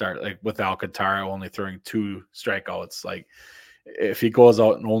start, like with Alcantara only throwing 2 strikeouts. Like if he goes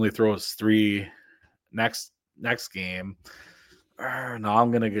out and only throws 3 next game, now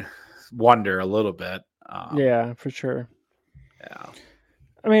I'm gonna wonder a little bit. yeah, for sure. Yeah,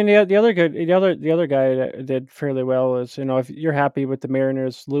 I mean, the other guy that did fairly well is, if you're happy with the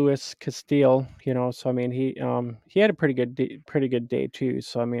Mariners, Luis Castillo, so I mean he had a pretty good day too.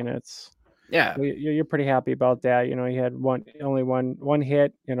 So I mean it's yeah, you're pretty happy about that. He had only one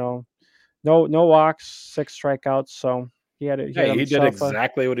hit. No walks, 6 strikeouts. So he had hey, he did himself a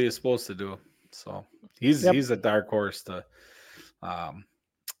exactly what he was supposed to do. So yep, he's a dark horse to um,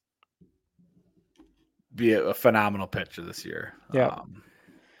 be a phenomenal pitcher this year. yep,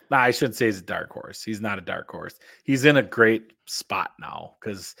 Nah, I shouldn't say he's a dark horse. He's not a dark horse. He's in a great spot now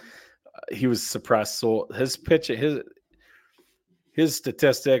because he was suppressed. So his pitch, his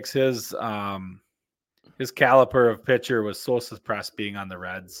statistics, his caliber of pitcher was so suppressed being on the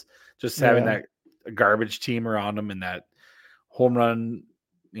Reds. Just having yeah, that garbage team around him and that home run,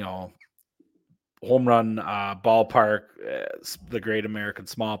 you know, ballpark, the Great American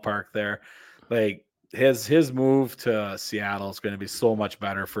Small Park there, like his move to Seattle is going to be so much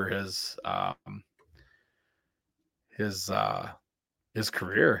better for his uh his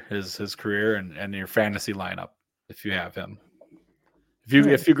career and your fantasy lineup if you have him. yeah,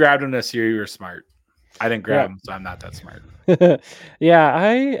 If you grabbed him this year, you were smart. I didn't grab yep. him, so I'm not that smart. Yeah,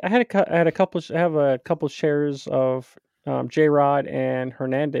 I had a couple I have a couple shares of J Rod and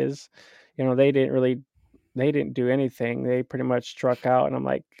Hernandez. They didn't do anything. They pretty much struck out, and I'm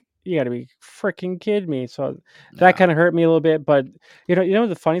like, you got to be freaking kidding me. So that Yeah. kind of hurt me a little bit. But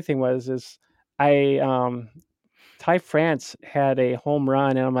the funny thing was is I Ty France had a home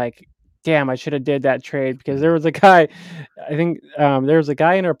run, and I'm like, damn, I should have did that trade because there was a guy, I think there was a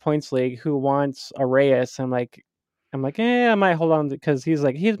guy in our points league who wants a Reyes. I might hold on because he's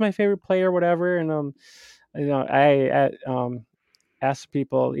like he's my favorite player, whatever. And I asked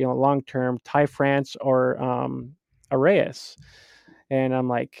people, long term, Ty France or a Reyes, and I'm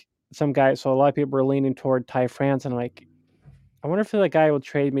like some guy. So a lot of people are leaning toward Ty France, and I'm like, I wonder if that guy will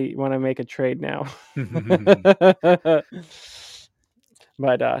trade me when I make a trade now.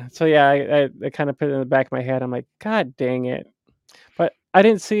 But so yeah, I kind of put it in the back of my head. I'm like, God dang it! But I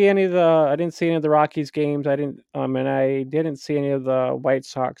didn't see any of the Rockies games. And I didn't see any of the White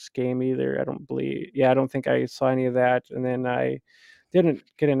Sox game either. I don't believe. Yeah, I don't think I saw any of that. And then I didn't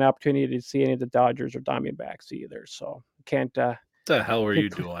get an opportunity to see any of the Dodgers or Diamondbacks either. So can't. What the hell were Can't you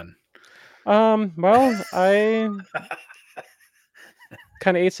doing? well, I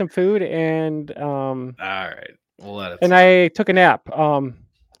kind of ate some food All right, we'll let it and slide. I took a nap.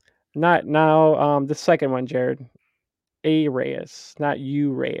 Not now. The second one, Jared. A Reyes, not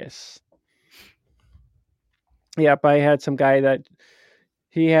you Reyes. Yep, I had some guy that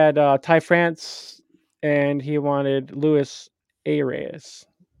he had Ty France and he wanted Luis A Reyes.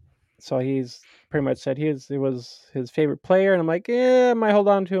 So he's pretty much said it was his favorite player, and I'm like, yeah, I might hold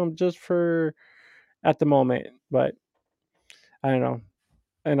on to him just for at the moment, but I don't know.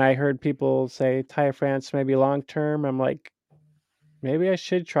 And I heard people say Ty France maybe long term. I'm like, maybe I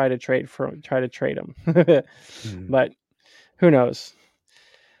should try to trade him, Mhm. but who knows?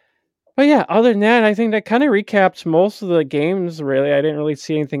 But yeah, other than that, I think that kind of recaps most of the games. Really, I didn't really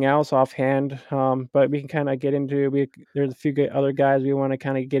see anything else offhand. But we can kind of get into there's a few good other guys we want to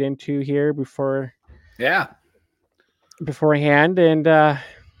kind of get into here Yeah. beforehand, and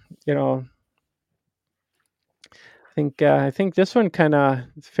you know, I think this one kind of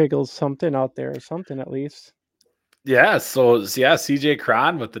figures something out there, or something at least. Yeah. So yeah, CJ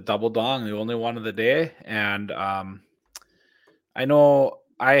Cron with the double dong, the only one of the day. And I know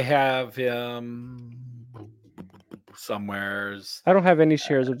I have him somewheres. I don't have any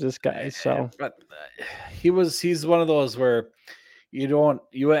shares of this guy, so But he's one of those where you don't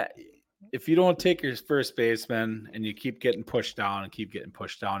you if you don't take your first baseman and you keep getting pushed down and keep getting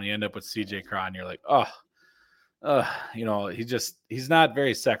pushed down, you end up with CJ Cron. You're like, he's not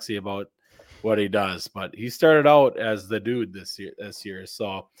very sexy about what he does, but he started out as the dude this year.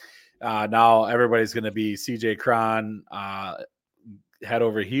 So now everybody's going to be CJ Cron head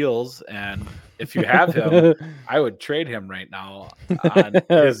over heels, and if you have him, I would trade him right now on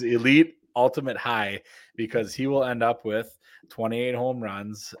his elite ultimate high, because he will end up with 28 home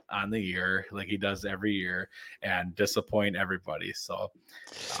runs on the year like he does every year and disappoint everybody. So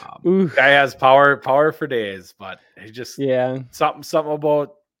guy has power for days, but he just yeah. something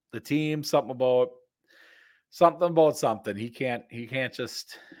about the team, something about something. He can't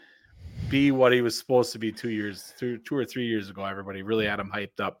just be what he was supposed to be 2 or 3 years ago. Everybody really had him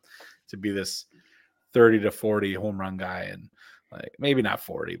hyped up to be this 30 to 40 home run guy, and like maybe not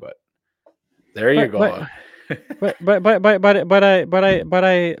 40, but there you go. But I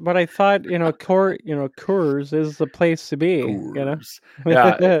thought, Coors is the place to be. Coors.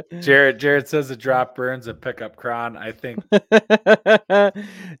 Yeah, Jared says the drop Burns and pick up Cron. I think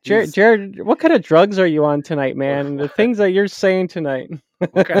Jared, what kind of drugs are you on tonight, man? The things that you're saying tonight.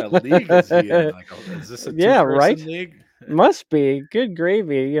 What kind of league is he in? Like, is this a Yeah, right. two-person league? Must be. Good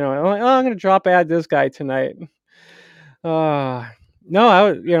gravy. I'm gonna drop add this guy tonight. No,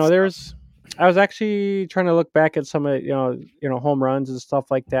 I was actually trying to look back at some of home runs and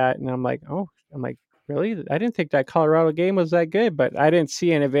stuff like that, and I'm like, really? I didn't think that Colorado game was that good, but I didn't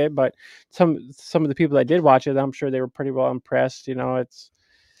see any of it. But some of the people that did watch it, I'm sure they were pretty well impressed. It's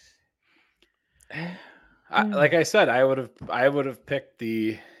like I said, I would have picked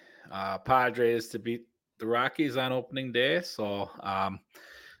the Padres to beat the Rockies on opening day. So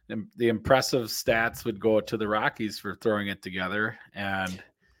the impressive stats would go to the Rockies for throwing it together, and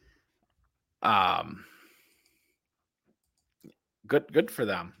good for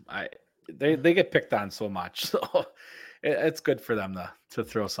them. They get picked on so much, so it's good for them to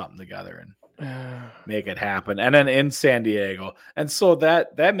throw something together and make it happen. And then in San Diego, and so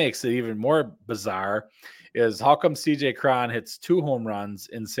that makes it even more bizarre. Is how come CJ Cron hits 2 home runs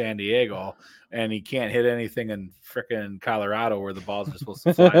in San Diego and he can't hit anything in frickin' Colorado where the balls are supposed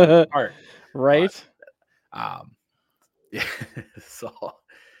to fly out of the park? right? But, yeah, so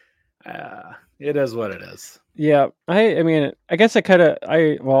it is what it is. Yeah, I mean, I guess if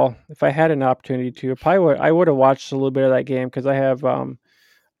I had an opportunity to, I would have watched a little bit of that game because I have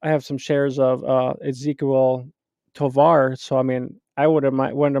some shares of Ezekiel Tovar, so I mean,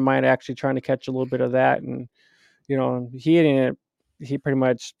 wouldn't mind actually trying to catch a little bit of that, and he pretty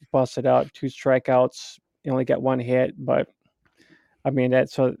much busted out 2 strikeouts. He only got 1 hit, but I mean I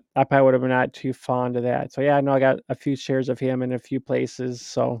probably would have been not too fond of that. So yeah, I know I got a few shares of him in a few places.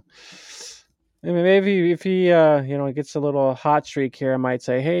 So I mean, maybe if he gets a little hot streak here, I might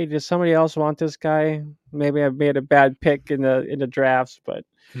say, hey, does somebody else want this guy? Maybe I've made a bad pick in the drafts, but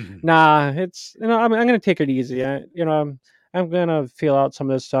nah, it's I'm gonna take it easy. I'm gonna feel out some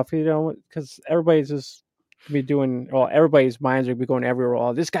of this stuff, because everybody's just be doing. Well, everybody's minds are be going everywhere.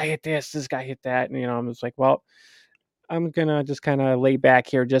 Oh, this guy hit this guy hit that, and I'm just like, well, I'm gonna just kind of lay back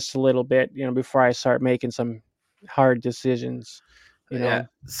here just a little bit, before I start making some hard decisions. Yeah,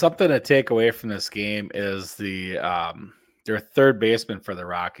 something to take away from this game is their third baseman for the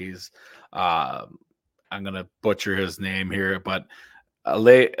Rockies. I'm gonna butcher his name here, but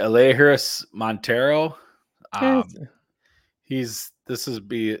Alejandro Montero.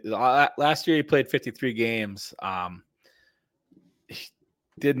 Last year he played 53 games. He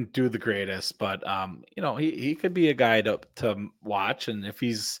didn't do the greatest, but he could be a guy to watch, and if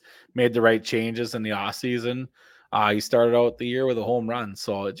he's made the right changes in the off season. He started out the year with a home run,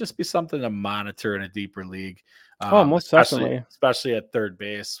 so it'd just be something to monitor in a deeper league. Most definitely, especially at third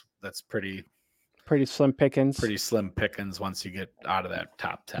base. That's pretty slim pickings. Pretty slim pickings once you get out of that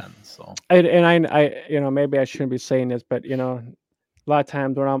top 10. So, I maybe I shouldn't be saying this, but A lot of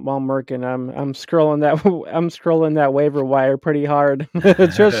times when while I'm working, I'm scrolling that I'm scrolling that waiver wire pretty hard,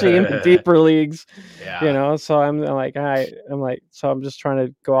 especially in the deeper leagues, Yeah. So I'm like, so I'm just trying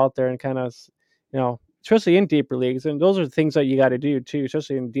to go out there and kind of, especially in deeper leagues, and those are things that you got to do too,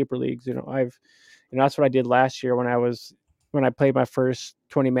 especially in deeper leagues. That's what I did last year when I played my first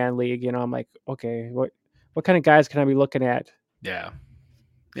 20-man league. I'm like, okay, what kind of guys can I be looking at? Yeah.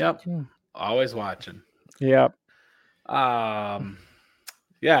 Yep. Hmm. Always watching. Yeah. Um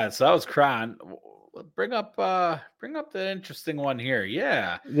yeah, so that was Kron. Bring up the interesting one here.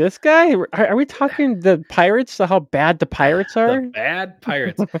 Yeah. This guy, are we talking the Pirates? How bad the Pirates The are? bad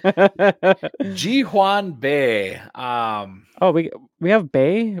Pirates. Ji Hwan Bei. Oh, we have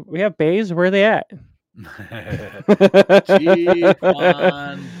Bay. We have Bays. Where are they at? Ji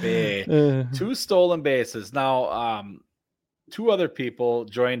Hwan Bei. Uh, 2 stolen bases. Now, two other people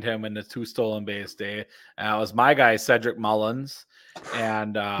joined him in the 2 stolen base day. It was my guy Cedric Mullins,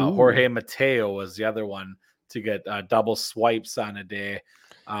 and Ooh. Jorge Mateo was the other one to get double swipes on a day.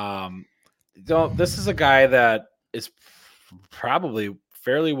 This is a guy that is probably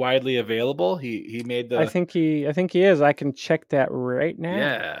fairly widely available. He made the I think he is. I can check that right now.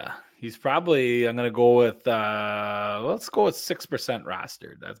 yeah. He's probably I'm gonna go with let's go with 6%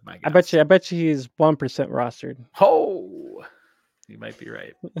 rostered. That's my guess. I bet you he's 1% rostered. Oh, you might be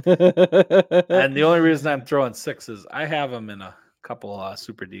right. And the only reason I'm throwing 6 is I have him in a couple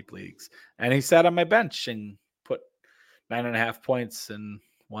super deep leagues, and he sat on my bench and put 9.5 points in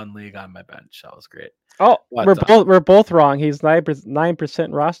one league on my bench. That was great. Oh, But we're both wrong. He's 9%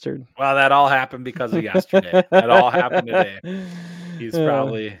 rostered. well, that all happened because of yesterday. That all happened today. He's Uh,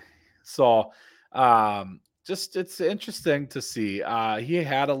 probably so. Just it's interesting to see. He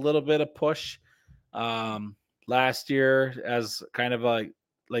had a little bit of push last year as kind of a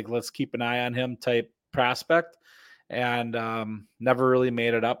like let's keep an eye on him type prospect, and never really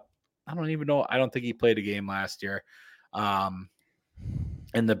made it up. I don't even know. I don't think he played a game last year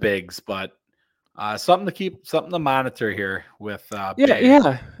in the bigs, but something to monitor here with Yeah, Bay.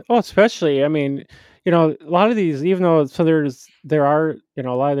 yeah. Oh, especially, I mean, a lot of these, even though there are, a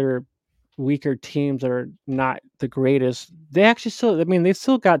lot of their weaker teams that are not the greatest, they actually still, I mean, they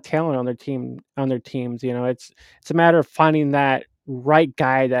still got talent on their teams. It's a matter of finding that right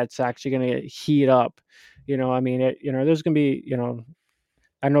guy that's actually going to heat up. I mean, there's going to be,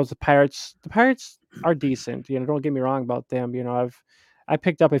 I know the Pirates are decent. Don't get me wrong about them. I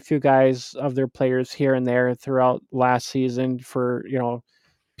picked up a few guys of their players here and there throughout last season for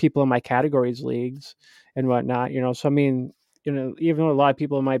people in my categories leagues and whatnot. So I mean, even though a lot of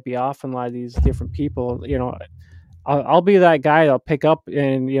people might be off and a lot of these different people, I'll be that guy that'll pick up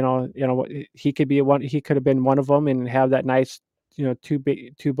and he could be one. He could have been one of them and have that nice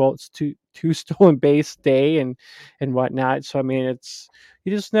two bolts two stolen base day and whatnot. So I mean,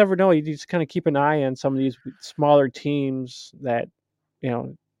 you just never know. You just kind of keep an eye on some of these smaller teams that you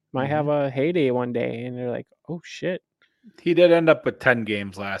know might have Mhm. a heyday one day, and they're like, oh shit, He did end up with 10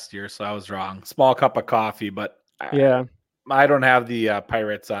 games last year, so I was wrong. Small cup of coffee, but yeah. I don't have the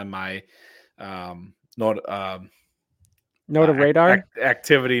Pirates on my note No to radar.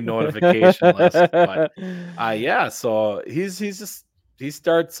 activity notification list. But yeah, so he's just he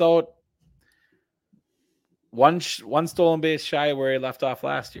starts out one stolen base shy where he left off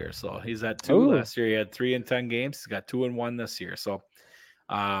last year. So he's at 2. Oh, Last year he had 3 in 10 games. He's got 2 and 1 this year. So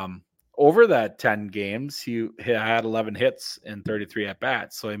over that 10 games, he had 11 hits and 33 at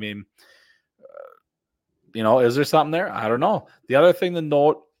bats. So I mean, is there something there? I don't know. The other thing to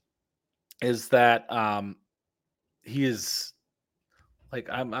note is that he is like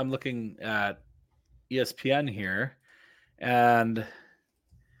I'm looking at ESPN here, and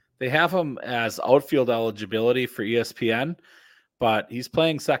they have him as outfield eligibility for ESPN, but he's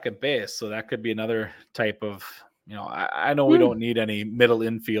playing second base, so that could be another type of I know we hmm. don't need any middle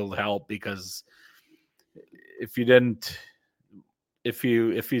infield help because if you didn't if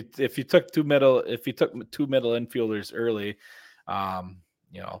you took two middle infielders early,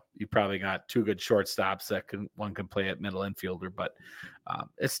 you probably got 2 good shortstops that one can play at middle infielder, but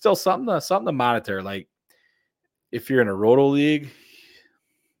it's still something to monitor. Like if you're in a roto league,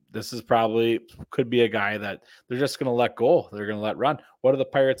 this is probably could be a guy that they're just going to let go. They're going to let run. What do the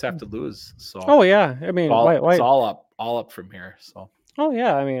Pirates have to lose? So Oh yeah, I mean, it's why? all up from here. So Oh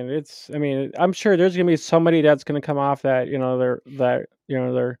yeah, I mean, I'm sure there's gonna be somebody that's gonna come off that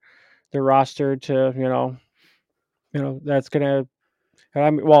their roster to that's gonna. I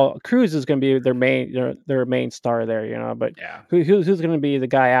mean, well, Cruz is gonna be their main star there, but yeah, who's gonna be the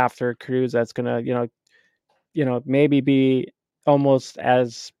guy after Cruz that's gonna maybe be almost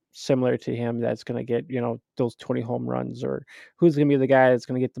as similar to him that's going to get, those 20 home runs, or who's going to be the guy that's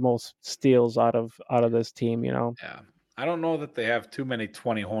going to get the most steals out of this team, Yeah. I don't know that they have too many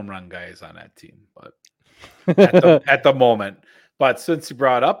 20 home run guys on that team, but Yeah. at the moment. But since you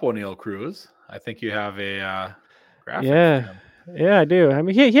brought up O'Neill Cruz, I think you have a graphic for him. Yeah, I do. I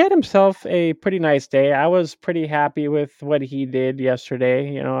mean, he had himself a pretty nice day. I was pretty happy with what he did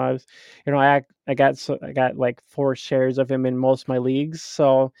yesterday. I got like 4 shares of him in most of my leagues,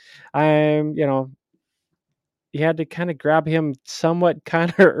 so I'm, you had to kind of grab him somewhat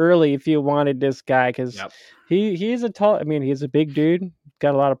kind of early if you wanted this guy, because Yep. he's a tall. I mean, he's a big dude,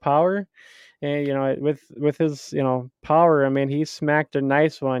 got a lot of power, and with his power, I mean, he smacked a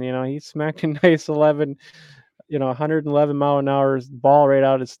nice one. He smacked a nice 111-mile-an-hour ball right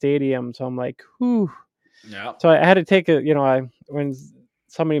out of the stadium. So I'm like, whew. Yeah. So I had to take a, when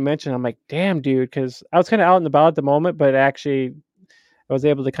somebody mentioned, I'm like, damn, dude, because I was kind of out and about at the moment, but actually I was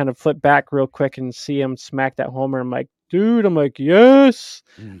able to kind of flip back real quick and see him smack that homer. I'm like, dude, I'm like, yes.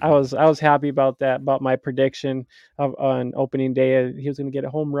 I was happy about that, about my prediction of on opening day. He was going to get a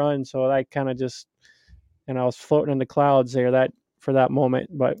home run. So I kind of just, and I was floating in the clouds there for that moment.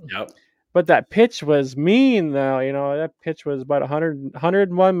 Yep. But that pitch was mean, though. That pitch was about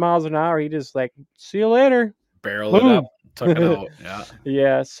 101 miles an hour. He just like, see you later. Barreled it up, Boom. took it out. Yeah.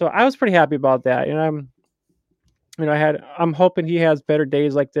 Yeah. So I was pretty happy about that. I'm hoping he has better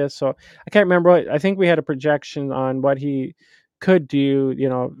days like this. So I can't remember I think we had a projection on what he could do.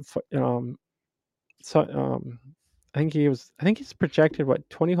 So I think he's projected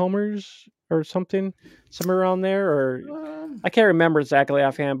 20 homers or something, somewhere around there, or Um, I can't remember exactly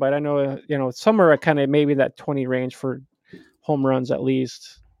offhand, but I know, somewhere kind of maybe that 20 range for home runs at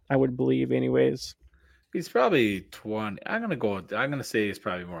least, I would believe, anyways. he's probably 20. I'm gonna say he's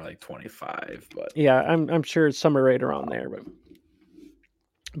probably more like 25, but Yeah, I'm sure it's somewhere right around there,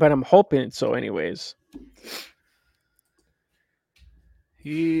 but I'm hoping it's so, anyways.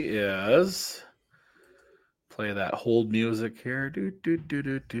 he is. Play that hold music here. Do do do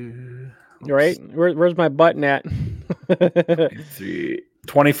do do. Right? Oops. Where's my button at?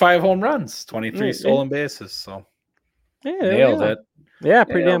 25 home runs, 23 Yeah, stolen bases. So there we nailed go. it. Yeah,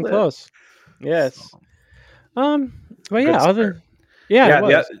 pretty damn Nailed it. close. So Yes. But good yeah, start. it Yeah,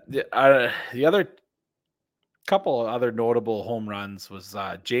 was. the other couple of other notable home runs was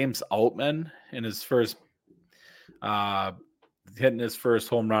James Outman in his first uh, hitting his first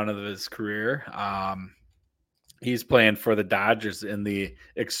home run of his career. He's playing for the Dodgers in the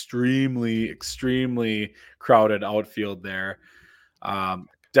extremely crowded outfield there.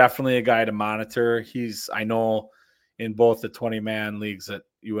 Definitely a guy to monitor. I know in both the 20-man leagues that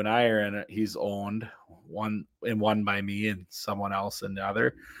you and I are in, he's owned one by me and someone else in the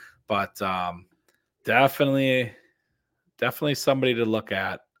other. But definitely somebody to look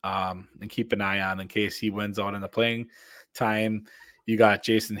at and keep an eye on in case he wins out in the playing time. You got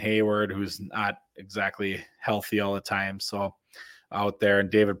Jason Hayward, who's not exactly healthy all the time, so out there, and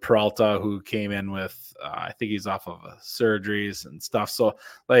David Peralta, who came in with I think he's off of surgeries and stuff. So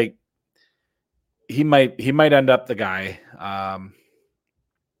like he might end up the guy.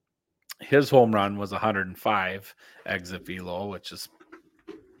 His home run was 105 exit velo, which is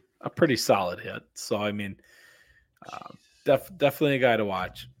a pretty solid hit. So I mean, definitely a guy to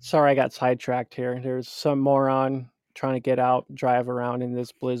watch. Sorry, I got sidetracked here. There's some moron trying to get out, drive around in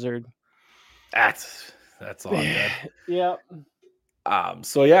this blizzard. That's all good. Yep.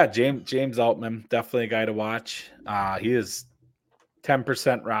 So yeah, James Altman, definitely a guy to watch. He is 10%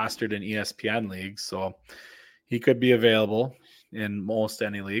 rostered in ESPN leagues, so he could be available in most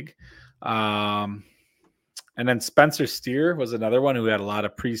any league. And then Spencer Steer was another one who had a lot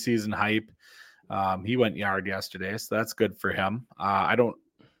of preseason hype. He went yard yesterday, so that's good for him. I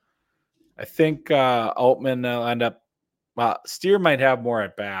think Altman will end up. Steer might have more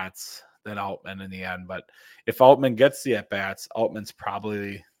at bats than Altman in the end, but if Altman gets the at bats, Altman's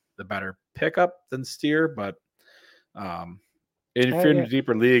probably the better pickup than Steer. But if you're in a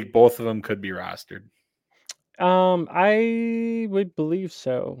deeper league, both of them could be rostered. I would believe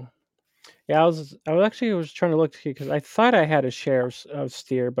so. Yeah, I was trying to look because I thought I had a share of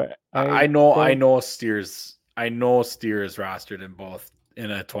Steer, but I know Steer's rostered in both in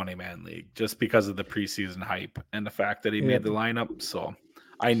a 20-man league just because of the preseason hype and the fact that he made the lineup. So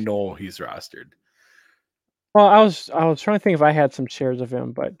I know he's rostered. Well, I was trying to think if I had some shares of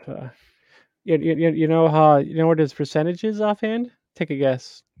him, but you know what his percentage is offhand? Take a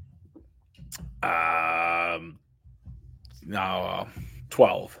guess. No,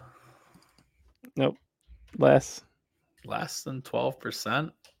 12. Nope, less. Less than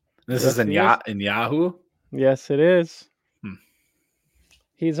 12%. This is in Yahoo. Yes, it is.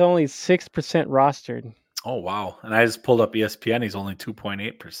 He's only 6% rostered. Oh wow! And I just pulled up ESPN. He's only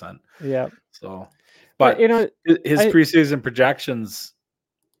 2.8%. Yeah, So, but but his I preseason projections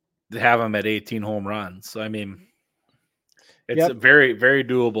have him at 18 home runs. So I mean, it's yep. a very very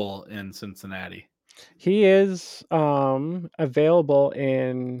doable in Cincinnati. He is available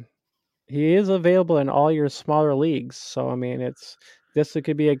in he is available in all your smaller leagues. So I mean, this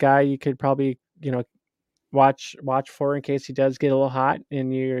could be a guy you could probably watch for in case he does get a little hot in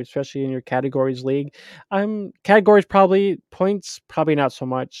your especially in your categories league. Categories probably points probably not so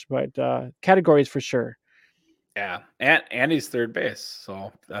much, but categories for sure. Yeah, and he's third base,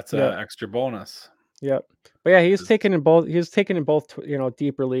 so that's Yep. a extra bonus. Yep. But yeah, he's 'Cause- taken in both. He's taken in both,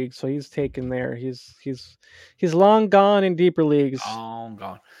 deeper leagues. So he's taken there. He's long gone in deeper leagues. Oh,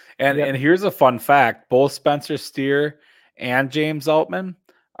 gone. And Yep. and here's a fun fact: both Spencer Steer and James Outman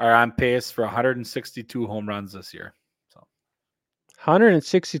are on pace for 162 home runs this year. So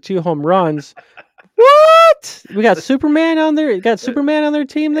 162 home runs. What? We got Superman on there. You got Superman on their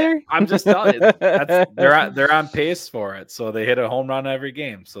team there. I'm just telling you, they're on pace for it. So they hit a home run every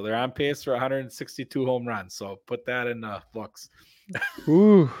game. So they're on pace for 162 home runs. So put that in the books.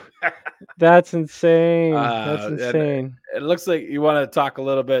 Ooh, that's insane. That's And insane. it looks like you want to talk a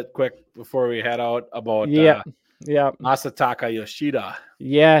little bit quick before we head out about Yep. Yep. Masataka Yoshida.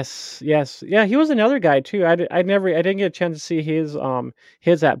 Yes. Yes. Yeah, he was another guy too. I didn't get a chance to see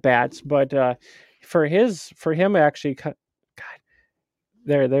his at bats, but for him actually, God,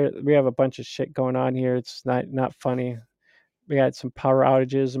 there we have a bunch of shit going on here. It's not funny. We had some power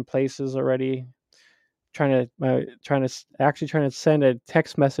outages in places already. Trying to send a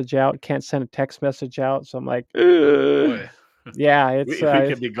text message out. Can't send a text message out. So I'm like, Boy, yeah, we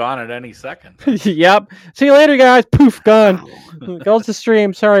could be gone at any second. Yep. See you later, guys. Poof, gone. Goes to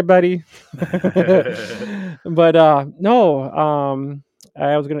stream. Sorry, buddy. But no.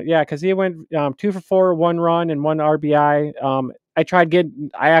 I was gonna, yeah, because he went 2 for 4, 1 run, and 1 RBI.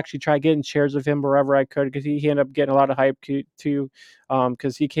 I actually tried getting shares of him wherever I could because he ended up getting a lot of hype too,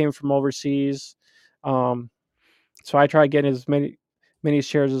 because he came from overseas. So I tried getting as many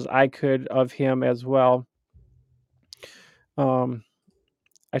shares as I could of him as well.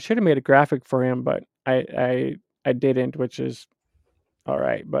 I should have made a graphic for him, but I didn't, which is all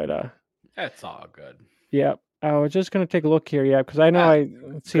right. But That's all good. yeah, I was just gonna take a look here, yeah, because I know I've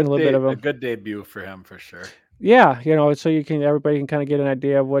seen a little bit of A him. good debut for him for sure. Yeah, so everybody can kind of get an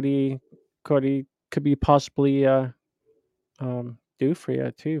idea of what he could be possibly do for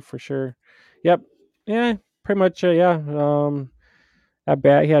you too, for sure. Yep, yeah, pretty much, yeah. At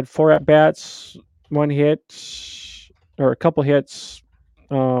bat, he had 4 at bats, 1 hit, or a couple hits,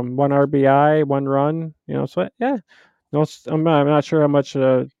 1 RBI, 1 run. So yeah, no, I'm not sure how much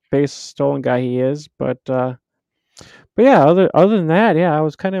base stolen guy he is, but yeah, other than that, yeah, I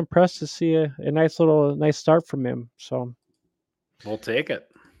was kind of impressed to see a nice start from him. So We'll take it.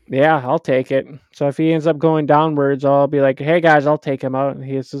 yeah, I'll take it. So if he ends up going downwards, I'll be like, hey guys, I'll take him out.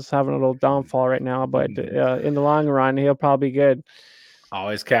 He's just having a little downfall right now, but in the long run, he'll probably be good.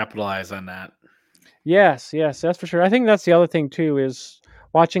 Always capitalize on that. Yes, that's for sure. I think that's the other thing too is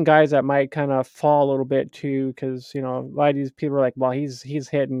watching guys that might kind of fall a little bit too, because a lot of these people are like, well, he's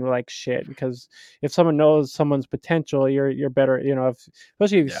hitting like shit. Because if someone knows someone's potential, you're better.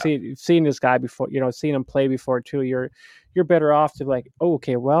 Especially if you've seen this guy before, seen him play before too. You're better off to like, oh,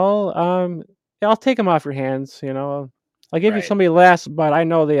 okay, well, yeah, I'll take him off your hands. I'll give you somebody less, but I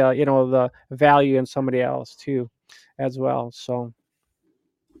know the value in somebody else too, as well. So.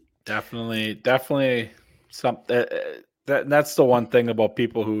 Definitely that's the one thing about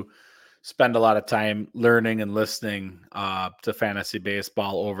people who spend a lot of time learning and listening to fantasy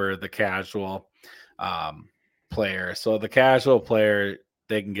baseball over the casual player. So the casual player,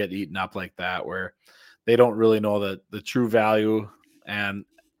 they can get eaten up like that where they don't really know the true value. And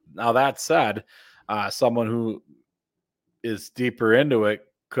now that said, someone who is deeper into it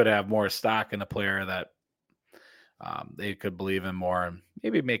could have more stock in a player that they could believe in more and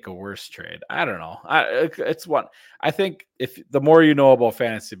maybe make a worse trade. I don't know. It's one. I think if the more you know about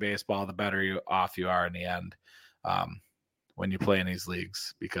fantasy baseball, the better off you are in the end when you play in these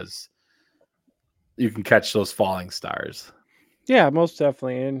leagues because you can catch those falling stars. Yeah, most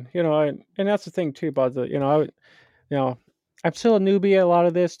definitely, and that's the thing too about I'm still a newbie at a lot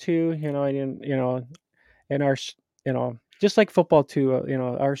of this too. And just like football too.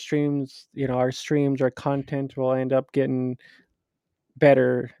 Our streams, our content will end up getting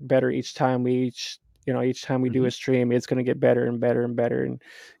better each time each time we do a stream, it's going to get better and better and better, and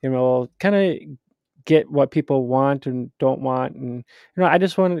kind of get what people want and don't want, and I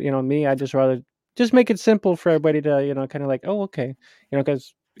just want me. I just rather just make it simple for everybody to, kind of like, oh, okay,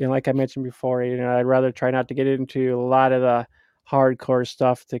 because like I mentioned before, I'd rather try not to get into a lot of the hardcore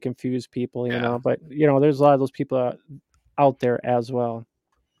stuff to confuse people, Yeah. but there's a lot of those people out there as well.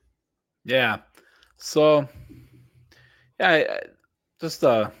 Yeah. So, yeah, just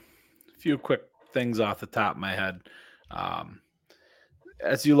a few quick things off the top of my head. Um,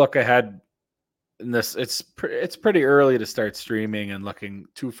 as you look ahead in this, it's pretty early to start streaming and looking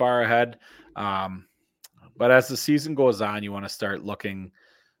too far ahead. Um, but as the season goes on, you want to start looking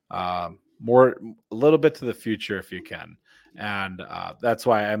more a little bit to the future if you can, and that's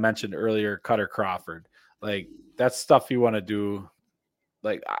why I mentioned earlier Cutter Crawford. Like that's stuff you want to do.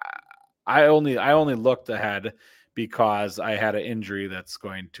 Like I only looked ahead because I had an injury that's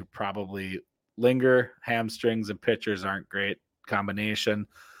going to probably linger. Hamstrings and pitchers aren't great combination.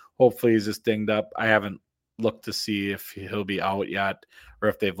 Hopefully he's just dinged up. I haven't looked to see if he'll be out yet or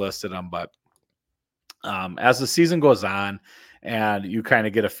if they've listed him, but as the season goes on and you kind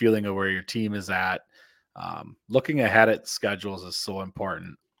of get a feeling of where your team is at, looking ahead at schedules is so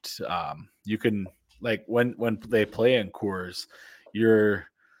important. You can like when they play in Coors, you're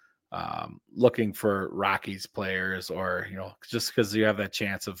looking for Rockies players, or just because you have that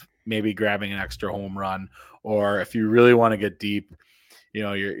chance of maybe grabbing an extra home run, or if you really want to get deep,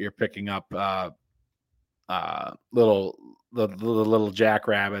 you're picking up little the little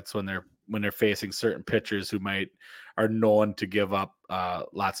jackrabbits when they're facing certain pitchers who are known to give up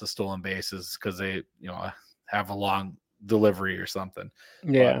lots of stolen bases because they have a long delivery or something.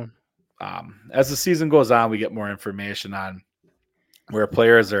 But Yeah. as the season goes on, we get more information on where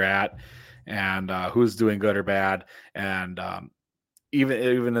players are at and who's doing good or bad, and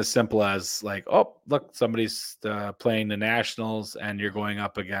even as simple as like, oh look, somebody's playing the Nationals and you're going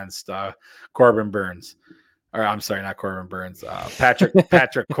up against Corbin Burns, or I'm sorry, not Corbin Burns,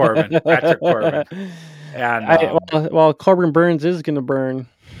 Patrick Corbin, and well, Corbin Burns is gonna burn.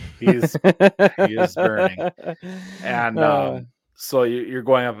 he's he is burning, and Uh, so you're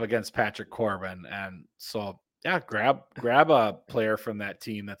going up against Patrick Corbin, and so yeah, grab a player from that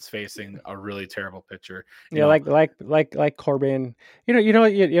team that's facing a really terrible pitcher. yeah, like Corbin.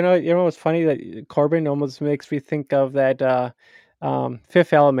 What's funny that Corbin almost makes me think of that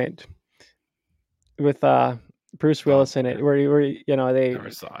Fifth Element with Bruce Oh, Willis in it, where they. never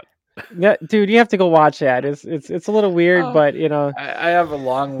saw it. Yeah, dude, you have to go watch that. It's a little weird, Oh, but I have a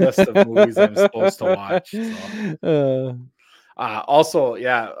long list of movies I'm supposed to watch. So uh, also,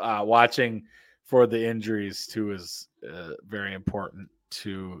 yeah, watching for the injuries too is very important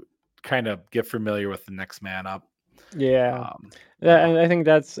to kind of get familiar with the next man up. yeah. Um, you Yeah, know, and I think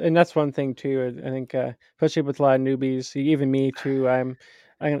that's one thing too. I think, especially with a lot of newbies, even me too. I'm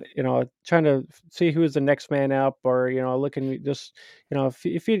trying to see who's the next man up, or looking just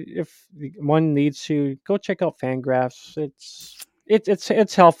if one needs to go check out Fangraphs.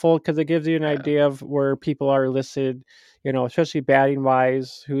 It's helpful because it gives you an yeah, idea of where people are listed. Especially batting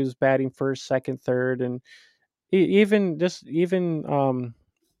wise, who's batting first, second, third, and even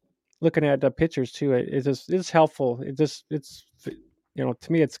looking at the pictures too, it's helpful.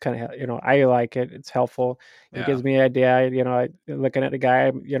 To me, it's kind of I like it. It's helpful. It yeah, gives me an idea. Looking at the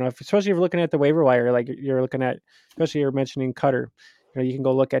guy, especially if you're looking at the waiver wire, like you're looking at, especially you're mentioning Cutter. You can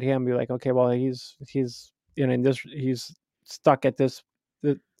go look at him, and be like, okay, well, he's in this, he's stuck at this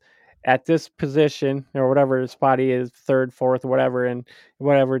position or whatever spot he is, third, fourth, or whatever, and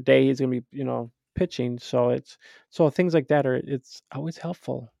whatever day he's gonna be, pitching. So things like that it's always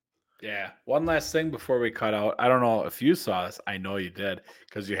helpful. yeah. One last thing before we cut out. I don't know if you saw this. I know you did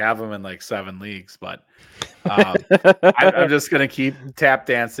because you have him in like 7 leagues. But I'm just gonna keep tap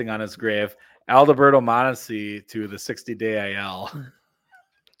dancing on his grave. Alberto Mondesi to the 60-day IL.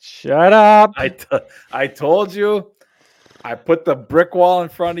 Shut up. I told you. I put the brick wall in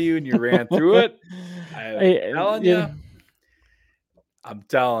front of you and you ran through it. I'm telling You know, you. I'm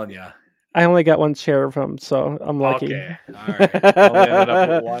telling you. I only got one share of him, so I'm lucky. Okay. All right. You only ended up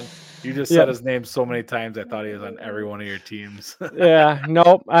with one. You just said Yeah. his name so many times. I thought he was on every one of your teams. Yeah.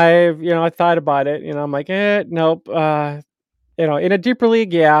 Nope. I thought about it. I'm like, nope. In a deeper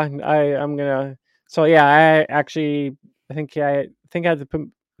league, yeah, I'm gonna. So yeah, I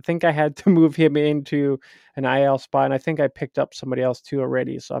think I had to move him into an IL spot, and I think I picked up somebody else too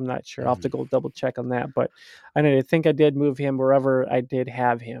already. So I'm not sure. I'll have to go double check on that, but I think I did move him wherever I did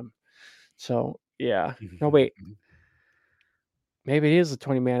have him. So yeah. No, wait. Maybe it is a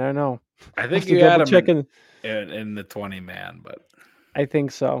 20 man. I don't know. I I'll have think to you had double him check, and in the 20-man, but I think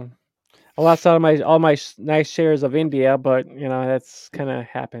so. I lost all my nice shares of India, but that's kind of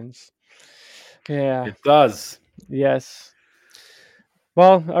happens. Yeah. it does. Yes.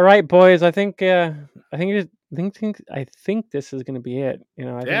 Well, all right, boys. I think this is going to be it. I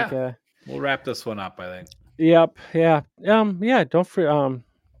think. Yeah, we'll wrap this one up, I think. Yep. Yeah. Yeah. Don't for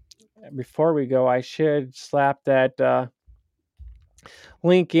before we go, I should slap that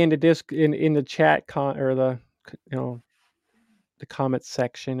link in the in the chat or the you know the comment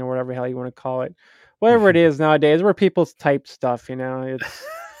section or whatever the hell you want to call it, whatever it is nowadays, where people type stuff. It's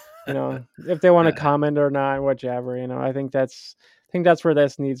if they want to comment or not, whichever. I think that's where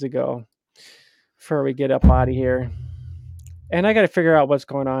this needs to go before we get up out of here. And I got to figure out what's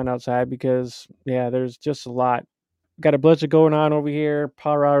going on outside because there's just a lot. Got a blizzard going on over here,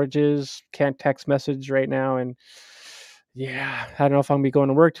 power outages, can't text message right now, and I don't know if I'm gonna be going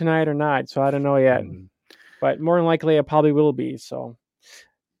to work tonight or not, so I don't know yet. But more than likely, I probably will be. So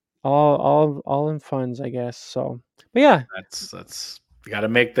all in funds, I guess. So, but yeah, That's you got to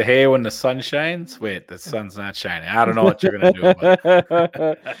make the hay when the sun shines. Wait, the sun's not shining. I don't know what you're gonna do.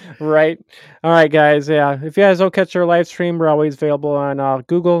 But... right. All right, guys. Yeah, if you guys don't catch our live stream, we're always available on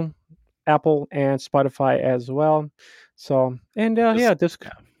Google, Apple, and Spotify as well. So, and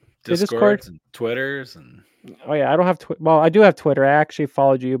Discords and Twitters and oh yeah, I don't have well, I do have Twitter. I actually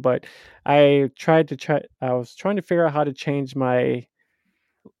followed you, but I was trying to figure out how to change my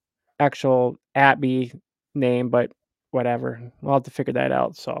actual Abby name, but whatever. I'll have to figure that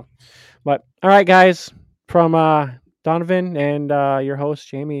out. So, but all right, guys, from Donovan and your host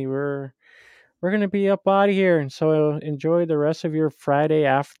Jamie, we're gonna be up out of here, and so enjoy the rest of your Friday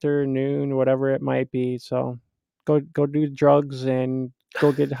afternoon, whatever it might be. So, go do drugs and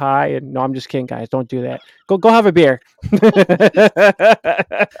go get high. And no, I'm just kidding, guys. Don't do that. Go have a beer.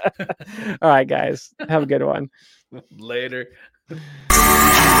 All right, guys, have a good one. later.